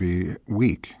mom may be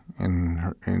weak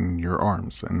in your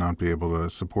arms and not be able to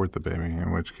support the baby.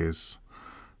 In which case,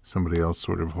 somebody else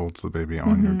sort of holds the baby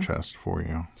on your chest for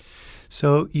you.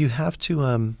 So you have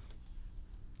to.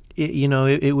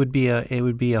 It would be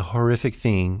a horrific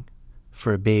thing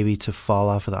for a baby to fall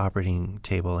off of the operating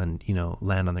table and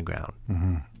land on the ground.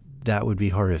 That would be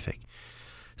horrific.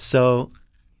 So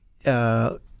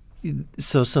you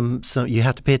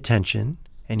have to pay attention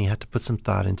and you have to put some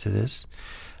thought into this.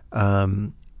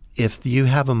 If you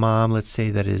have a mom, let's say,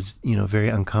 that is very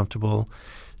uncomfortable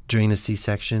during the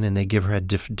C-section, and they give her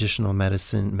additional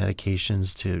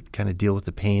medications to kind of deal with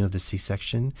the pain of the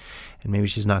C-section, and maybe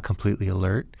she's not completely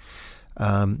alert.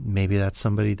 Maybe that's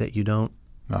somebody that you don't.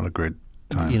 Not a great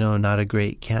time. Not a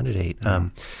great candidate. Yeah.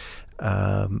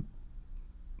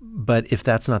 But if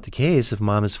that's not the case, if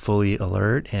mom is fully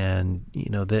alert, and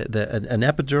an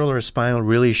epidural or a spinal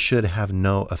really should have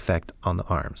no effect on the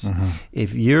arms.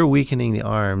 If you're weakening the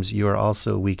arms, you are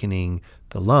also weakening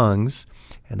the lungs,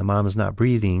 and the mom is not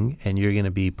breathing, and you're going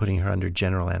to be putting her under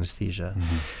general anesthesia.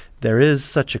 There is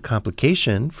such a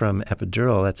complication from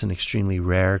epidural. That's an extremely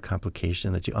rare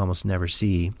complication that you almost never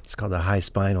see. It's called a high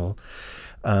spinal.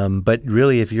 But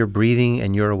really, if you're breathing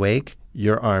and you're awake,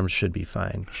 your arms should be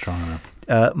fine. Strong enough.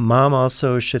 Mom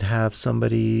also should have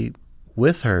somebody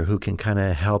with her who can kind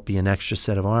of help be an extra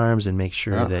set of arms and make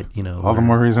sure that, all the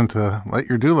more reason to let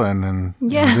your doula in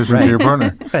addition right. to your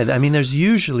partner. Right. I mean, there's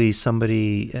usually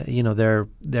somebody, there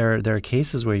are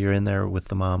cases where you're in there with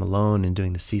the mom alone and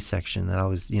doing the C-section. I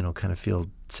always, kind of feel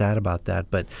sad about that.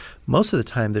 But most of the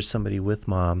time there's somebody with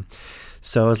mom.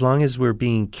 So as long as we're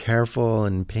being careful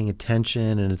and paying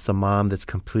attention and it's a mom that's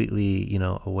completely,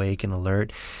 awake and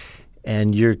alert,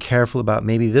 and you're careful about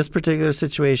maybe this particular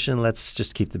situation, let's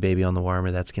just keep the baby on the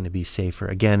warmer. That's going to be safer.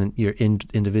 Again, you're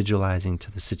individualizing to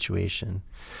the situation.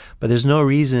 But there's no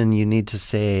reason you need to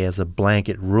say as a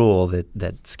blanket rule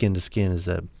that skin to skin is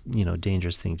a,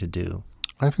 dangerous thing to do.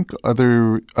 I think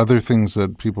other things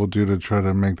that people do to try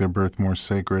to make their birth more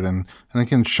sacred and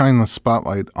again shine the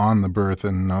spotlight on the birth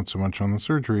and not so much on the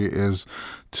surgery is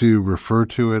to refer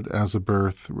to it as a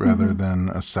birth rather than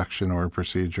a section or a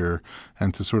procedure,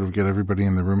 and to sort of get everybody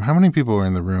in the room. How many people are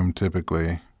in the room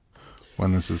typically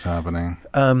when this is happening?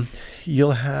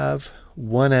 You'll have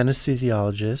one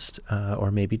anesthesiologist, or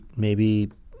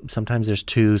maybe sometimes there's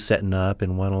two setting up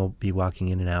and one will be walking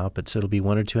in and out, but so it'll be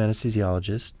one or two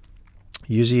anesthesiologists.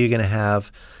 Usually you're going to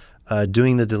have,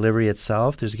 doing the delivery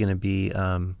itself, there's going to be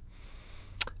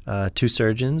two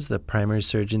surgeons, the primary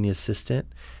surgeon, the assistant,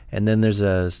 and then there's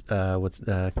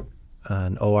an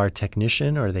OR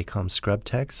technician, or they call them scrub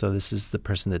techs. So this is the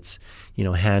person that's,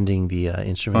 handing the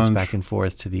instruments back and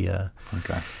forth to the...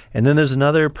 Okay. And then there's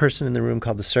another person in the room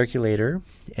called the circulator,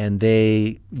 and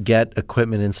they get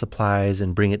equipment and supplies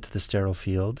and bring it to the sterile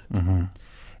field. Mm-hmm.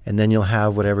 And then you'll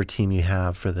have whatever team you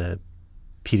have for the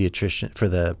pediatrician for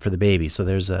the baby. So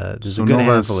there's a good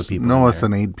handful of people. No less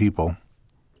than 8 people.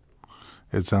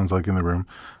 It sounds like in the room,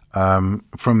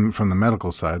 from the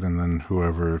medical side, and then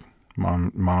whoever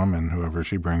mom and whoever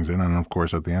she brings in, and of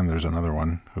course at the end there's another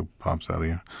one who pops out of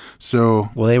you.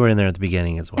 So they were in there at the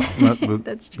beginning as well.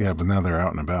 That's true. Yeah, but now they're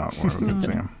out and about where we can see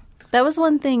them. That was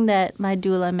one thing that my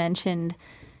doula mentioned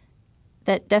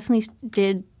that definitely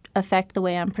did affect the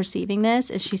way I'm perceiving this.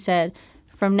 Is she said,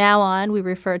 from now on, we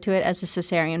refer to it as a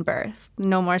cesarean birth.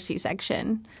 No more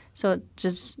C-section. So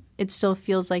it still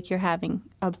feels like you're having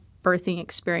a birthing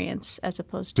experience as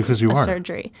opposed to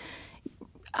surgery.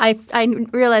 I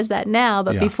realize that now,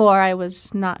 but before I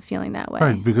was not feeling that way.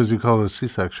 Right, because you call it a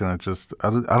C-section. I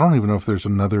don't even know if there's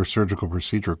another surgical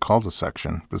procedure called a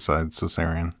section besides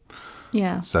cesarean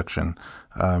section.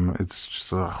 It's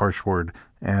just a harsh word.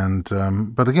 And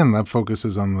but again, that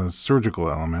focuses on the surgical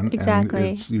element. Exactly.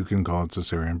 And you can call it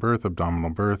cesarean birth,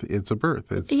 abdominal birth. It's a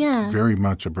birth. It's very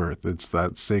much a birth. It's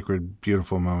that sacred,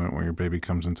 beautiful moment where your baby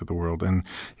comes into the world. And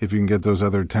if you can get those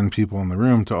other 10 people in the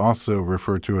room to also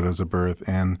refer to it as a birth,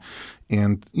 and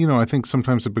I think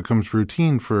sometimes it becomes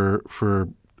routine for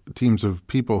teams of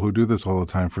people who do this all the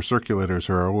time, for circulators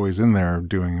who are always in there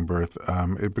doing a birth,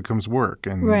 it becomes work,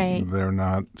 and they're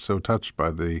not so touched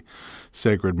by the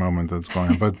sacred moment that's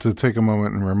going on. But to take a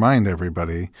moment and remind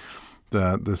everybody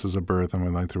that this is a birth, and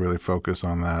we'd like to really focus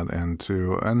on that,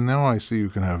 and now I see you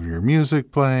can have your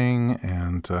music playing,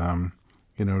 and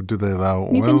do they allow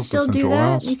oils? You can still do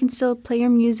that. Oils? You can still play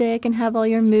your music and have all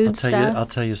your mood stuff. I'll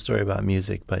tell you a story about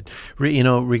music, but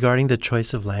regarding the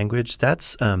choice of language,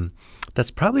 that's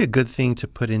probably a good thing to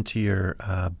put into your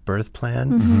birth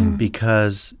plan,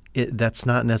 because that's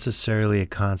not necessarily a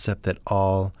concept that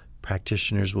all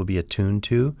practitioners will be attuned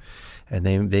to, and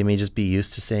they may just be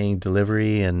used to saying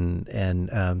delivery,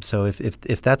 and so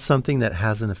if that's something that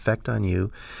has an effect on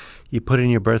you, you put it in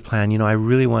your birth plan. I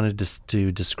really wanted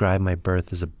to describe my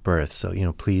birth as a birth, so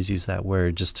please use that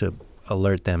word just to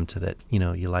alert them to that.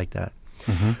 You like that.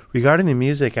 Mm-hmm. Regarding the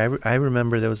music, I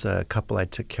remember there was a couple I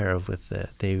took care of with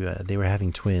they were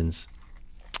having twins,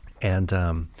 and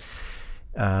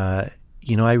I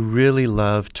really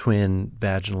love twin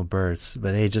vaginal births,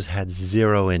 but they just had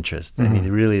zero interest. Mm-hmm. I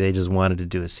mean, they just wanted to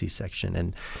do a C-section,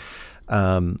 and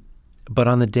but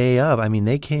on the day of,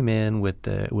 they came in with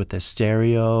the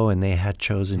stereo, and they had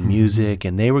chosen music,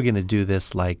 and they were going to do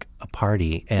this like a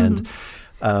party, and.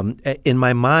 In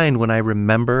my mind, when I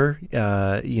remember,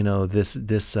 this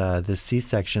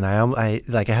C-section, I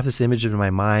have this image in my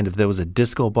mind if there was a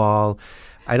disco ball.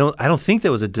 I don't think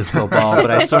there was a disco ball, but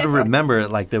I sort of remember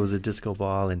it like there was a disco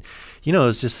ball, and it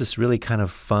was just this really kind of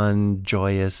fun,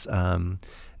 joyous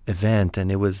event.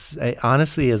 And it was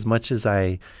honestly, as much as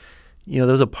there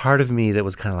was a part of me that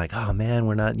was kind of like, oh man,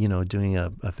 we're not doing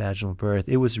a vaginal birth.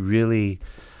 It was really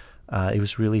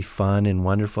fun and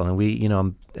wonderful, and we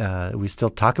still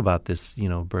talk about this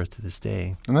birth to this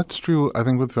day. And that's true, I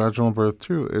think, with vaginal birth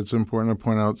too. It's important to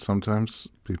point out sometimes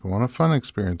people want a fun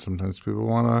experience, sometimes people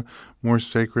want a more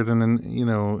sacred and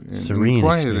serene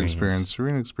quiet experience,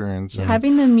 serene experience. Yeah.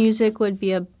 Having the music would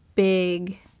be a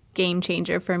big game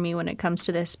changer for me when it comes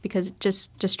to this because it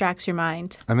just distracts your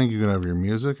mind. I think you can have your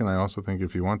music, and I also think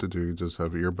if you wanted to, you just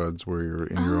have earbuds where you're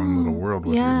in your own little world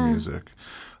with your music.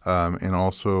 And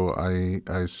also,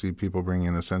 I see people bring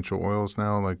in essential oils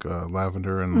now, like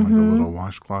lavender and like a little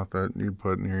washcloth that you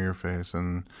put near your face,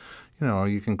 and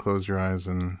you can close your eyes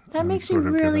and that makes me sort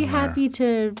of really happy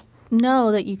to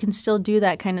know that you can still do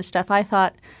that kind of stuff. I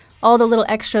thought all the little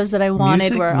extras that I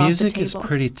wanted were off the table. Music is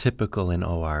pretty typical in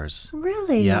ORs.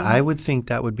 Really? Yeah, I would think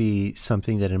that would be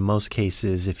something that in most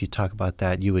cases, if you talk about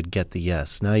that, you would get the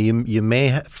yes. Now, you may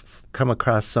have come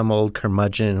across some old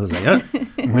curmudgeon who's like,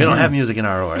 we don't have music in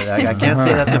our OR. I can't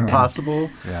say that's impossible,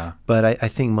 but I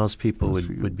think most people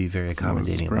would be very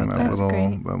accommodating about that. That's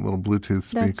great. That little Bluetooth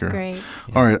speaker. That's great.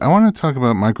 Yeah. All right, I want to talk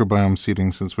about microbiome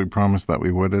seeding since we promised that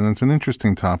we would, and it's an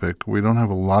interesting topic. We don't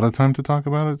have a lot of time to talk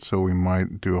about it, so we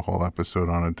might do a whole episode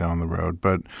on it down the road.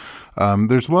 But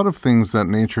there's a lot of things that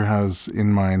nature has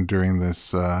in mind during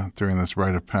this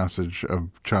rite of passage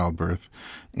of childbirth,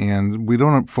 and we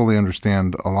don't fully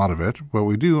understand a lot of it, but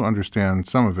we do understand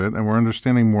some of it, and we're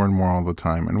understanding more and more all the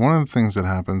time. And one of the things that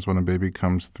happens when a baby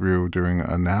comes through during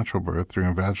a natural birth,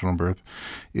 during a vaginal birth,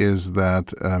 is that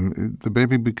the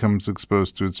baby becomes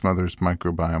exposed to its mother's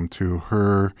microbiome, to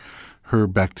her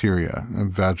bacteria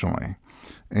vaginally,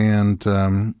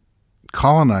 and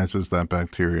colonizes that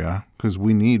bacteria, because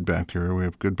we need bacteria. We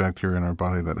have good bacteria in our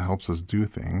body that helps us do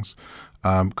things.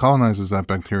 Colonizes that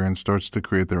bacteria and starts to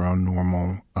create their own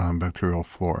normal bacterial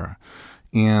flora.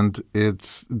 And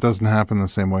it doesn't happen the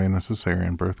same way in a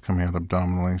cesarean birth coming out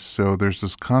abdominally. So there's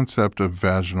this concept of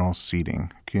vaginal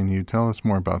seeding. Can you tell us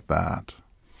more about that?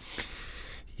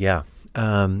 Yeah.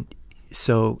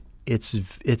 So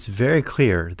it's very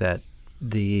clear that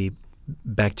the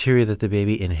bacteria that the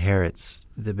baby inherits,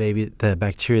 the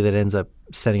bacteria that ends up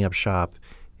setting up shop,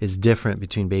 is different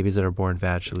between babies that are born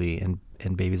vaginally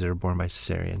and babies that are born by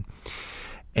cesarean.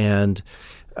 And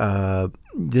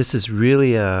this is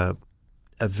really a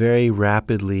very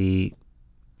rapidly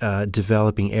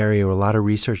developing area where a lot of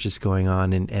research is going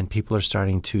on, and people are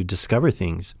starting to discover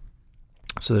things.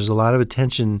 So there's a lot of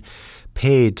attention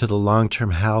paid to the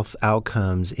long-term health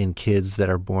outcomes in kids that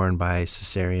are born by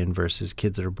cesarean versus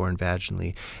kids that are born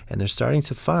vaginally. And they're starting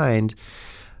to find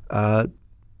a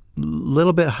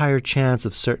little bit higher chance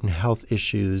of certain health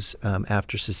issues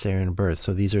after cesarean birth.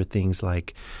 So these are things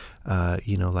like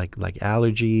like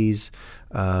allergies,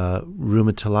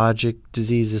 rheumatologic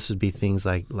disease. This would be things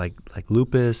like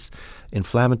lupus,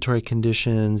 inflammatory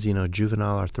conditions,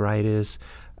 juvenile arthritis.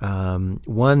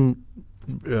 One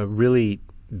really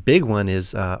big one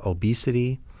is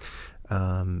obesity,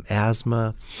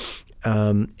 asthma.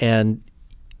 And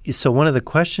so one of the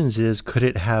questions is, could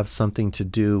it have something to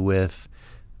do with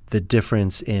the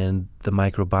difference in the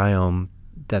microbiome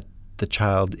that the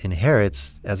child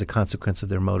inherits as a consequence of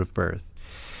their mode of birth?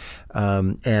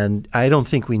 And I don't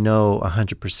think we know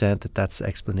 100% that that's the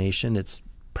explanation. It's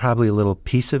probably a little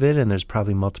piece of it, and there's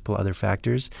probably multiple other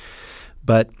factors.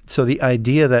 But so the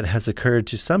idea that has occurred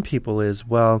to some people is,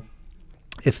 well,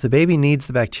 if the baby needs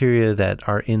the bacteria that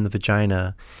are in the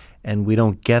vagina and we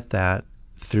don't get that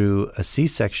through a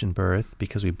C-section birth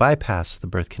because we bypass the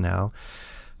birth canal,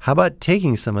 how about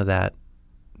taking some of that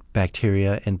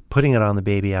bacteria and putting it on the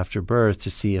baby after birth to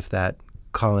see if that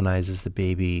colonizes the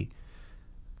baby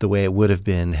the way it would have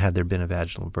been had there been a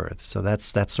vaginal birth? So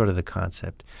that's sort of the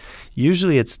concept.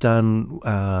 Usually it's done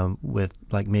with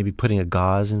like maybe putting a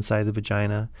gauze inside the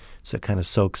vagina, so it kind of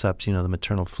soaks up, the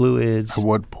maternal fluids. At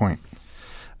what point?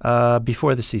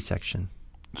 Before the C-section.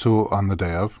 So on the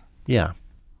day of? Yeah.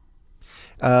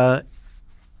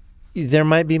 There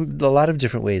might be a lot of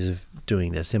different ways of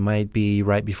doing this. It might be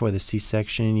right before the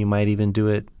C-section. You might even do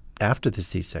it after the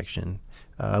C-section.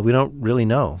 We don't really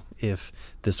know if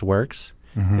this works,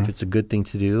 if it's a good thing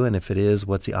to do, and if it is,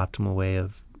 what's the optimal way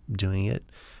of doing it.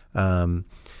 Then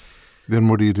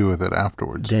what do you do with it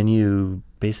afterwards? Then you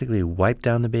basically wipe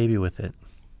down the baby with it.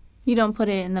 You don't put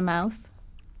it in the mouth?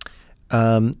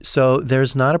 So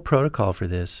there's not a protocol for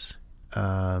this.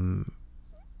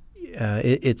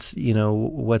 It's,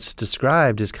 what's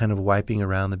described is kind of wiping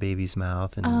around the baby's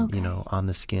mouth and, on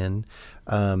the skin.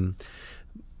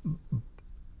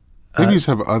 Babies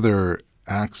have other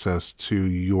access to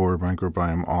your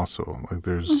microbiome also. Like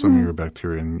there's some of your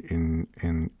bacteria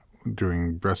in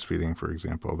during breastfeeding, for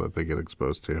example, that they get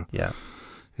exposed to. Yeah.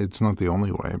 It's not the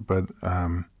only way, but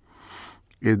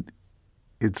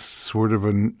it's sort of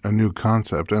a new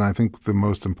concept. And I think the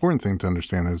most important thing to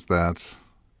understand is that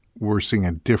we're seeing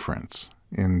a difference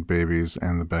in babies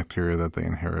and the bacteria that they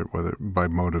inherit, whether by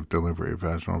mode of delivery,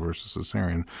 vaginal versus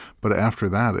cesarean. But after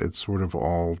that, it's sort of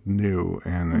all new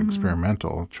and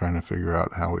experimental, trying to figure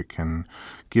out how we can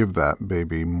give that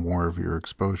baby more of your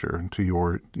exposure to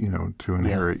your, to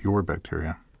inherit your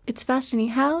bacteria. It's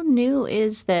fascinating. How new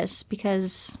is this?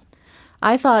 Because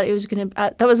I thought it was going to,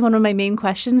 that was one of my main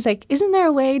questions. Like, isn't there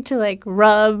a way to like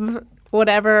rub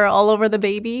whatever all over the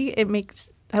baby?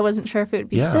 I wasn't sure if it would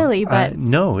be silly, but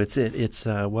no, it's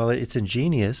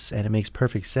ingenious and it makes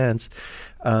perfect sense.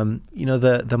 The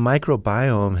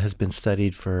microbiome has been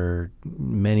studied for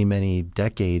many, many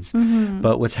decades,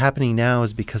 but what's happening now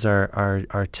is because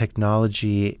our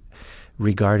technology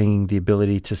regarding the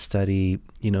ability to study,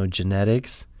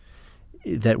 genetics,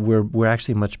 that we're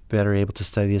actually much better able to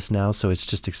study this now, so it's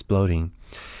just exploding.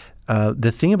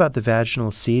 The thing about the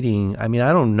vaginal seeding, I mean,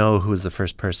 I don't know who was the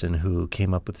first person who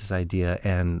came up with this idea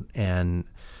and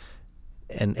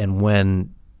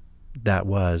when that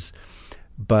was,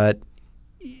 but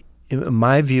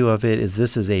my view of it is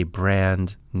this is a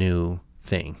brand new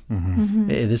thing.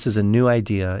 This is a new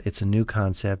idea. It's a new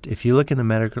concept. If you look in the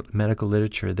medical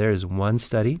literature, there is one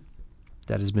study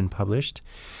that has been published,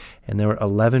 and there were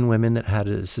 11 women that had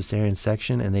a cesarean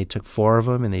section, and they took 4 of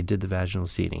them and they did the vaginal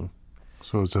seeding.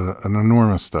 So it's an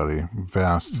enormous study,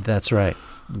 vast. That's right.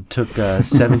 It took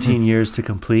 17 years to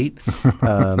complete.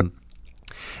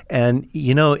 And,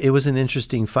 it was an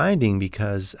interesting finding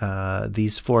because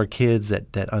these 4 kids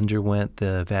that underwent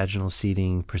the vaginal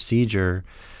seeding procedure,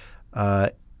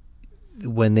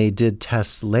 when they did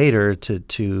tests later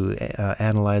to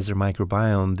analyze their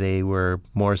microbiome, they were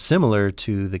more similar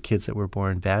to the kids that were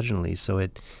born vaginally. So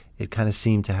it kind of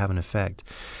seemed to have an effect.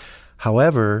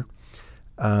 However,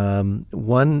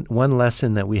 one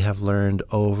lesson that we have learned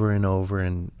over and over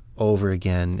and over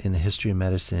again in the history of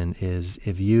medicine is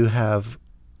if you have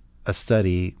a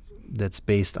study that's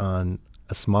based on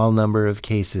a small number of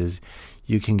cases,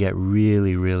 you can get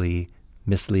really, really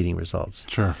misleading results.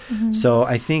 Sure. So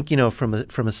I think,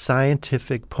 from a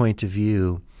scientific point of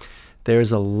view,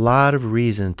 there's a lot of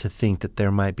reason to think that there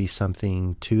might be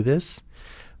something to this,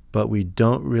 but we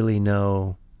don't really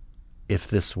know if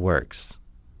this works.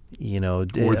 Or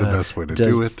the best way to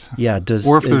do it. Yeah.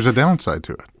 Or if there's a downside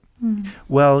to it.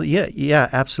 Well, yeah,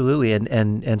 absolutely.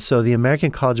 And so the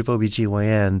American College of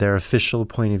OBGYN, their official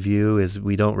point of view is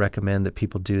we don't recommend that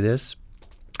people do this.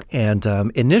 And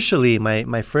initially,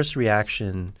 my first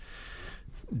reaction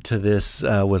to this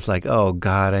was like, oh,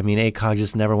 God, I mean, ACOG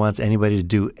just never wants anybody to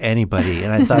do anybody.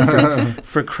 And I thought,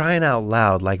 for crying out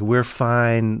loud, like, we're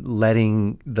fine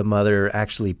letting the mother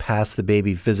actually pass the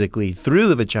baby physically through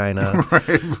the vagina,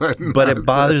 but it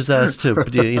bothers us to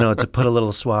put a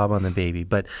little swab on the baby.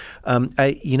 But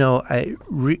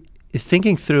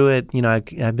thinking through it,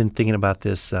 I've been thinking about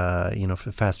this, for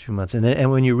the past few months.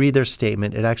 And when you read their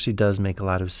statement, it actually does make a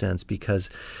lot of sense because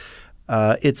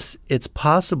it's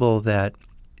possible that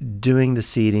doing the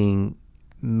seeding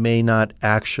may not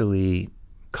actually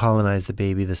colonize the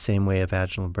baby the same way a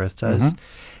vaginal birth does.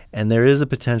 And there is a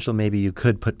potential maybe you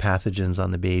could put pathogens on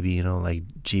the baby, like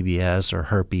GBS or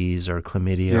herpes or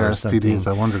chlamydia or something. STDs,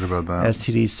 I wondered about that.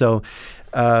 STDs.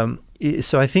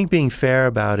 So I think being fair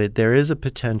about it, there is a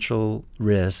potential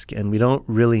risk, and we don't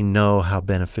really know how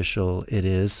beneficial it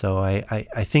is. So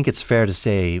I think it's fair to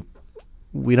say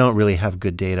we don't really have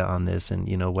good data on this and,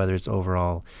 whether it's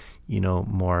overall,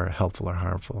 more helpful or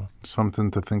harmful.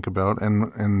 Something to think about.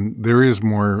 And there is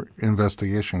more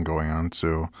investigation going on,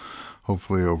 so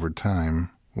hopefully over time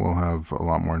we'll have a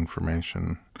lot more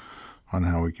information on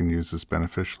how we can use this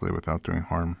beneficially without doing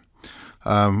harm.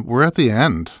 We're at the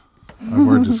end of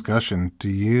our discussion. Do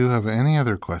you have any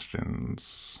other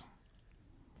questions?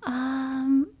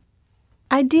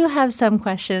 I do have some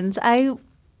questions. I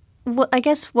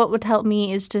guess what would help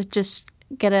me is to just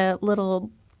get a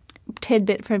little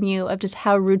tidbit from you of just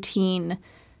how routine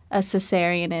a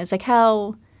cesarean is. Like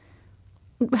how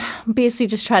basically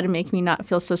just try to make me not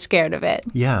feel so scared of it.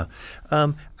 Yeah.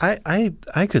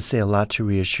 I could say a lot to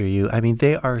reassure you. I mean,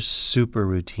 they are super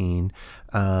routine.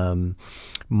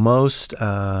 Most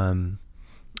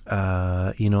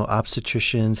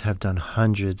obstetricians have done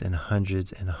hundreds and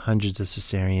hundreds and hundreds of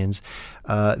cesareans.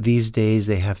 These days,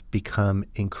 they have become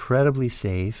incredibly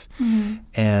safe,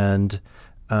 and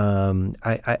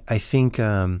I think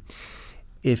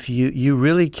if you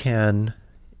really can,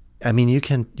 I mean, you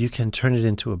can turn it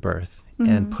into a birth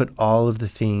and put all of the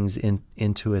things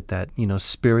into it that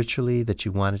spiritually that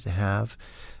you want it to have.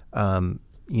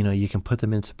 You can put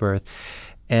them into birth,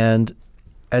 and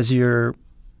as you're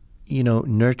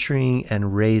nurturing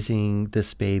and raising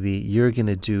this baby, you're going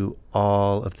to do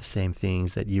all of the same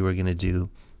things that you were going to do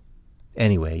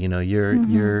anyway, you're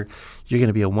going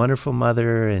to be a wonderful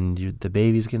mother, and the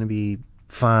baby's going to be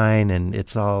fine, and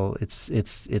it's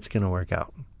going to work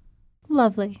out.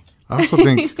 Lovely. I also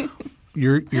think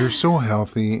you're so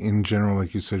healthy in general.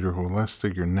 Like you said, you're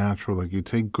holistic, you're natural, like you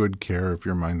take good care of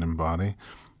your mind and body.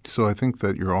 So I think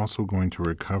that you're also going to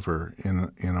recover in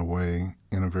a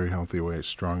very healthy way,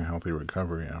 strong, healthy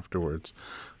recovery afterwards.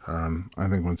 I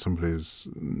think when somebody's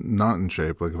not in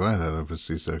shape, like if I had a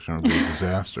C-section, it would be a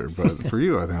disaster. But for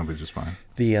you, I think I'll be just fine.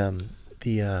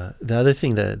 The other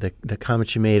thing, the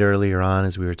comment you made earlier on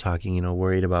as we were talking,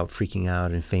 worried about freaking out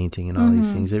and fainting and all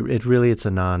these things, it's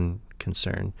a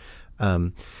non-concern.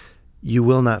 You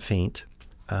will not faint,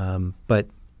 but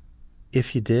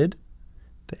if you did,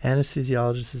 the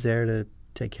anesthesiologist is there to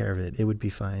take care of it. It would be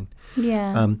fine.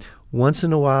 Yeah. Once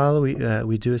in a while,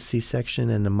 we do a C-section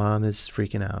and the mom is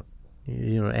freaking out,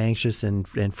 anxious and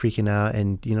freaking out,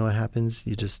 and you know what happens?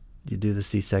 You do the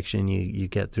C-section, you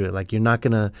get through it. Like you're not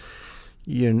gonna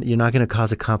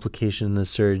cause a complication in the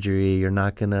surgery. You're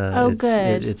not gonna. Oh,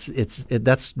 good.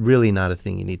 That's really not a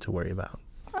thing you need to worry about.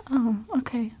 Oh,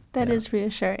 okay. That is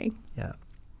reassuring. Yeah.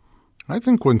 I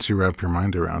think once you wrap your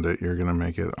mind around it, you're gonna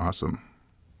make it awesome.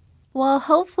 Well,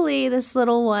 hopefully this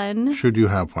little one. Should you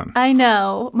have one? I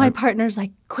know. My partner's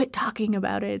like, quit talking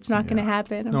about it. It's not going to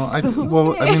happen. No, I think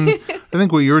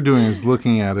what you're doing is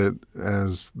looking at it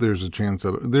as there's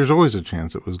always a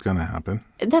chance it was going to happen.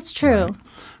 That's true. Right?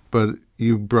 But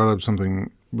you brought up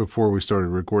something before we started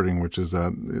recording, which is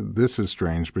that this is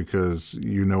strange because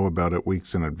you know about it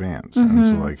weeks in advance. And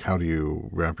so, like, how do you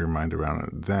wrap your mind around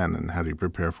it then, and how do you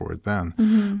prepare for it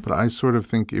then? But I sort of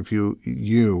think if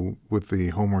you with the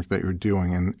homework that you're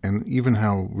doing and even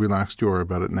how relaxed you are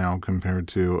about it now compared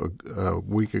to a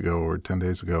week ago or 10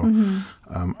 days ago,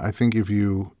 I think if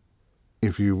you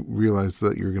realize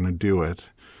that you're going to do it,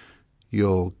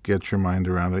 you'll get your mind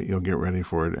around it, you'll get ready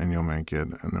for it, and you'll make it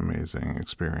an amazing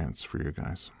experience for you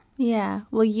guys. Yeah.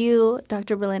 Well, you,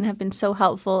 Dr. Berlin, have been so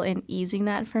helpful in easing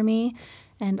that for me.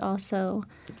 And also,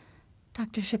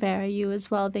 Dr. Chavira, you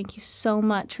as well. Thank you so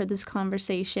much for this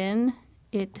conversation.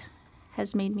 It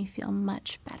has made me feel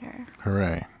much better.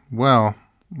 Hooray. Well,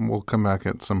 we'll come back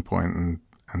at some point and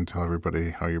tell everybody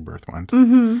how your birth went.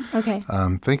 Okay.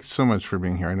 Thank you so much for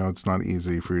being here. I know it's not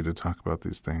easy for you to talk about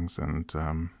these things, and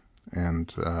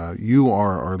you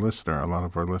are our listener. A lot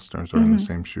of our listeners are in the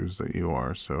same shoes that you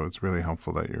are, so it's really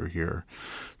helpful that you're here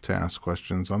to ask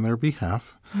questions on their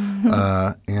behalf.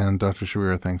 And Dr.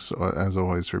 Chavira, thanks as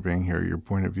always for being here. Your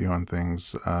point of view on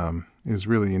things is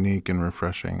really unique and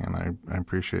refreshing, and I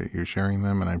appreciate you sharing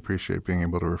them, and I appreciate being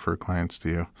able to refer clients to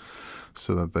you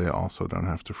so that they also don't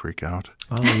have to freak out.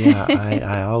 Oh, yeah.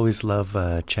 I always love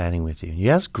chatting with you.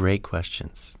 You ask great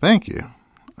questions. Thank you.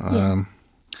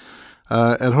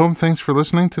 At home, thanks for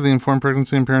listening to the Informed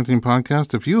Pregnancy and Parenting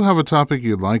Podcast. If you have a topic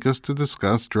you'd like us to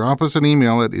discuss, drop us an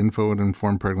email at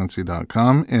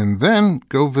info@informedpregnancy.com, and then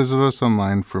go visit us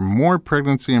online for more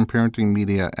pregnancy and parenting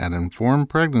media at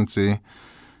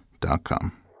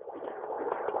informedpregnancy.com.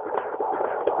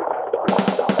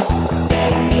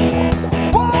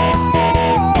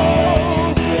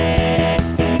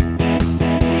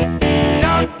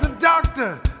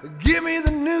 Doctor, give me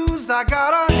the news. I got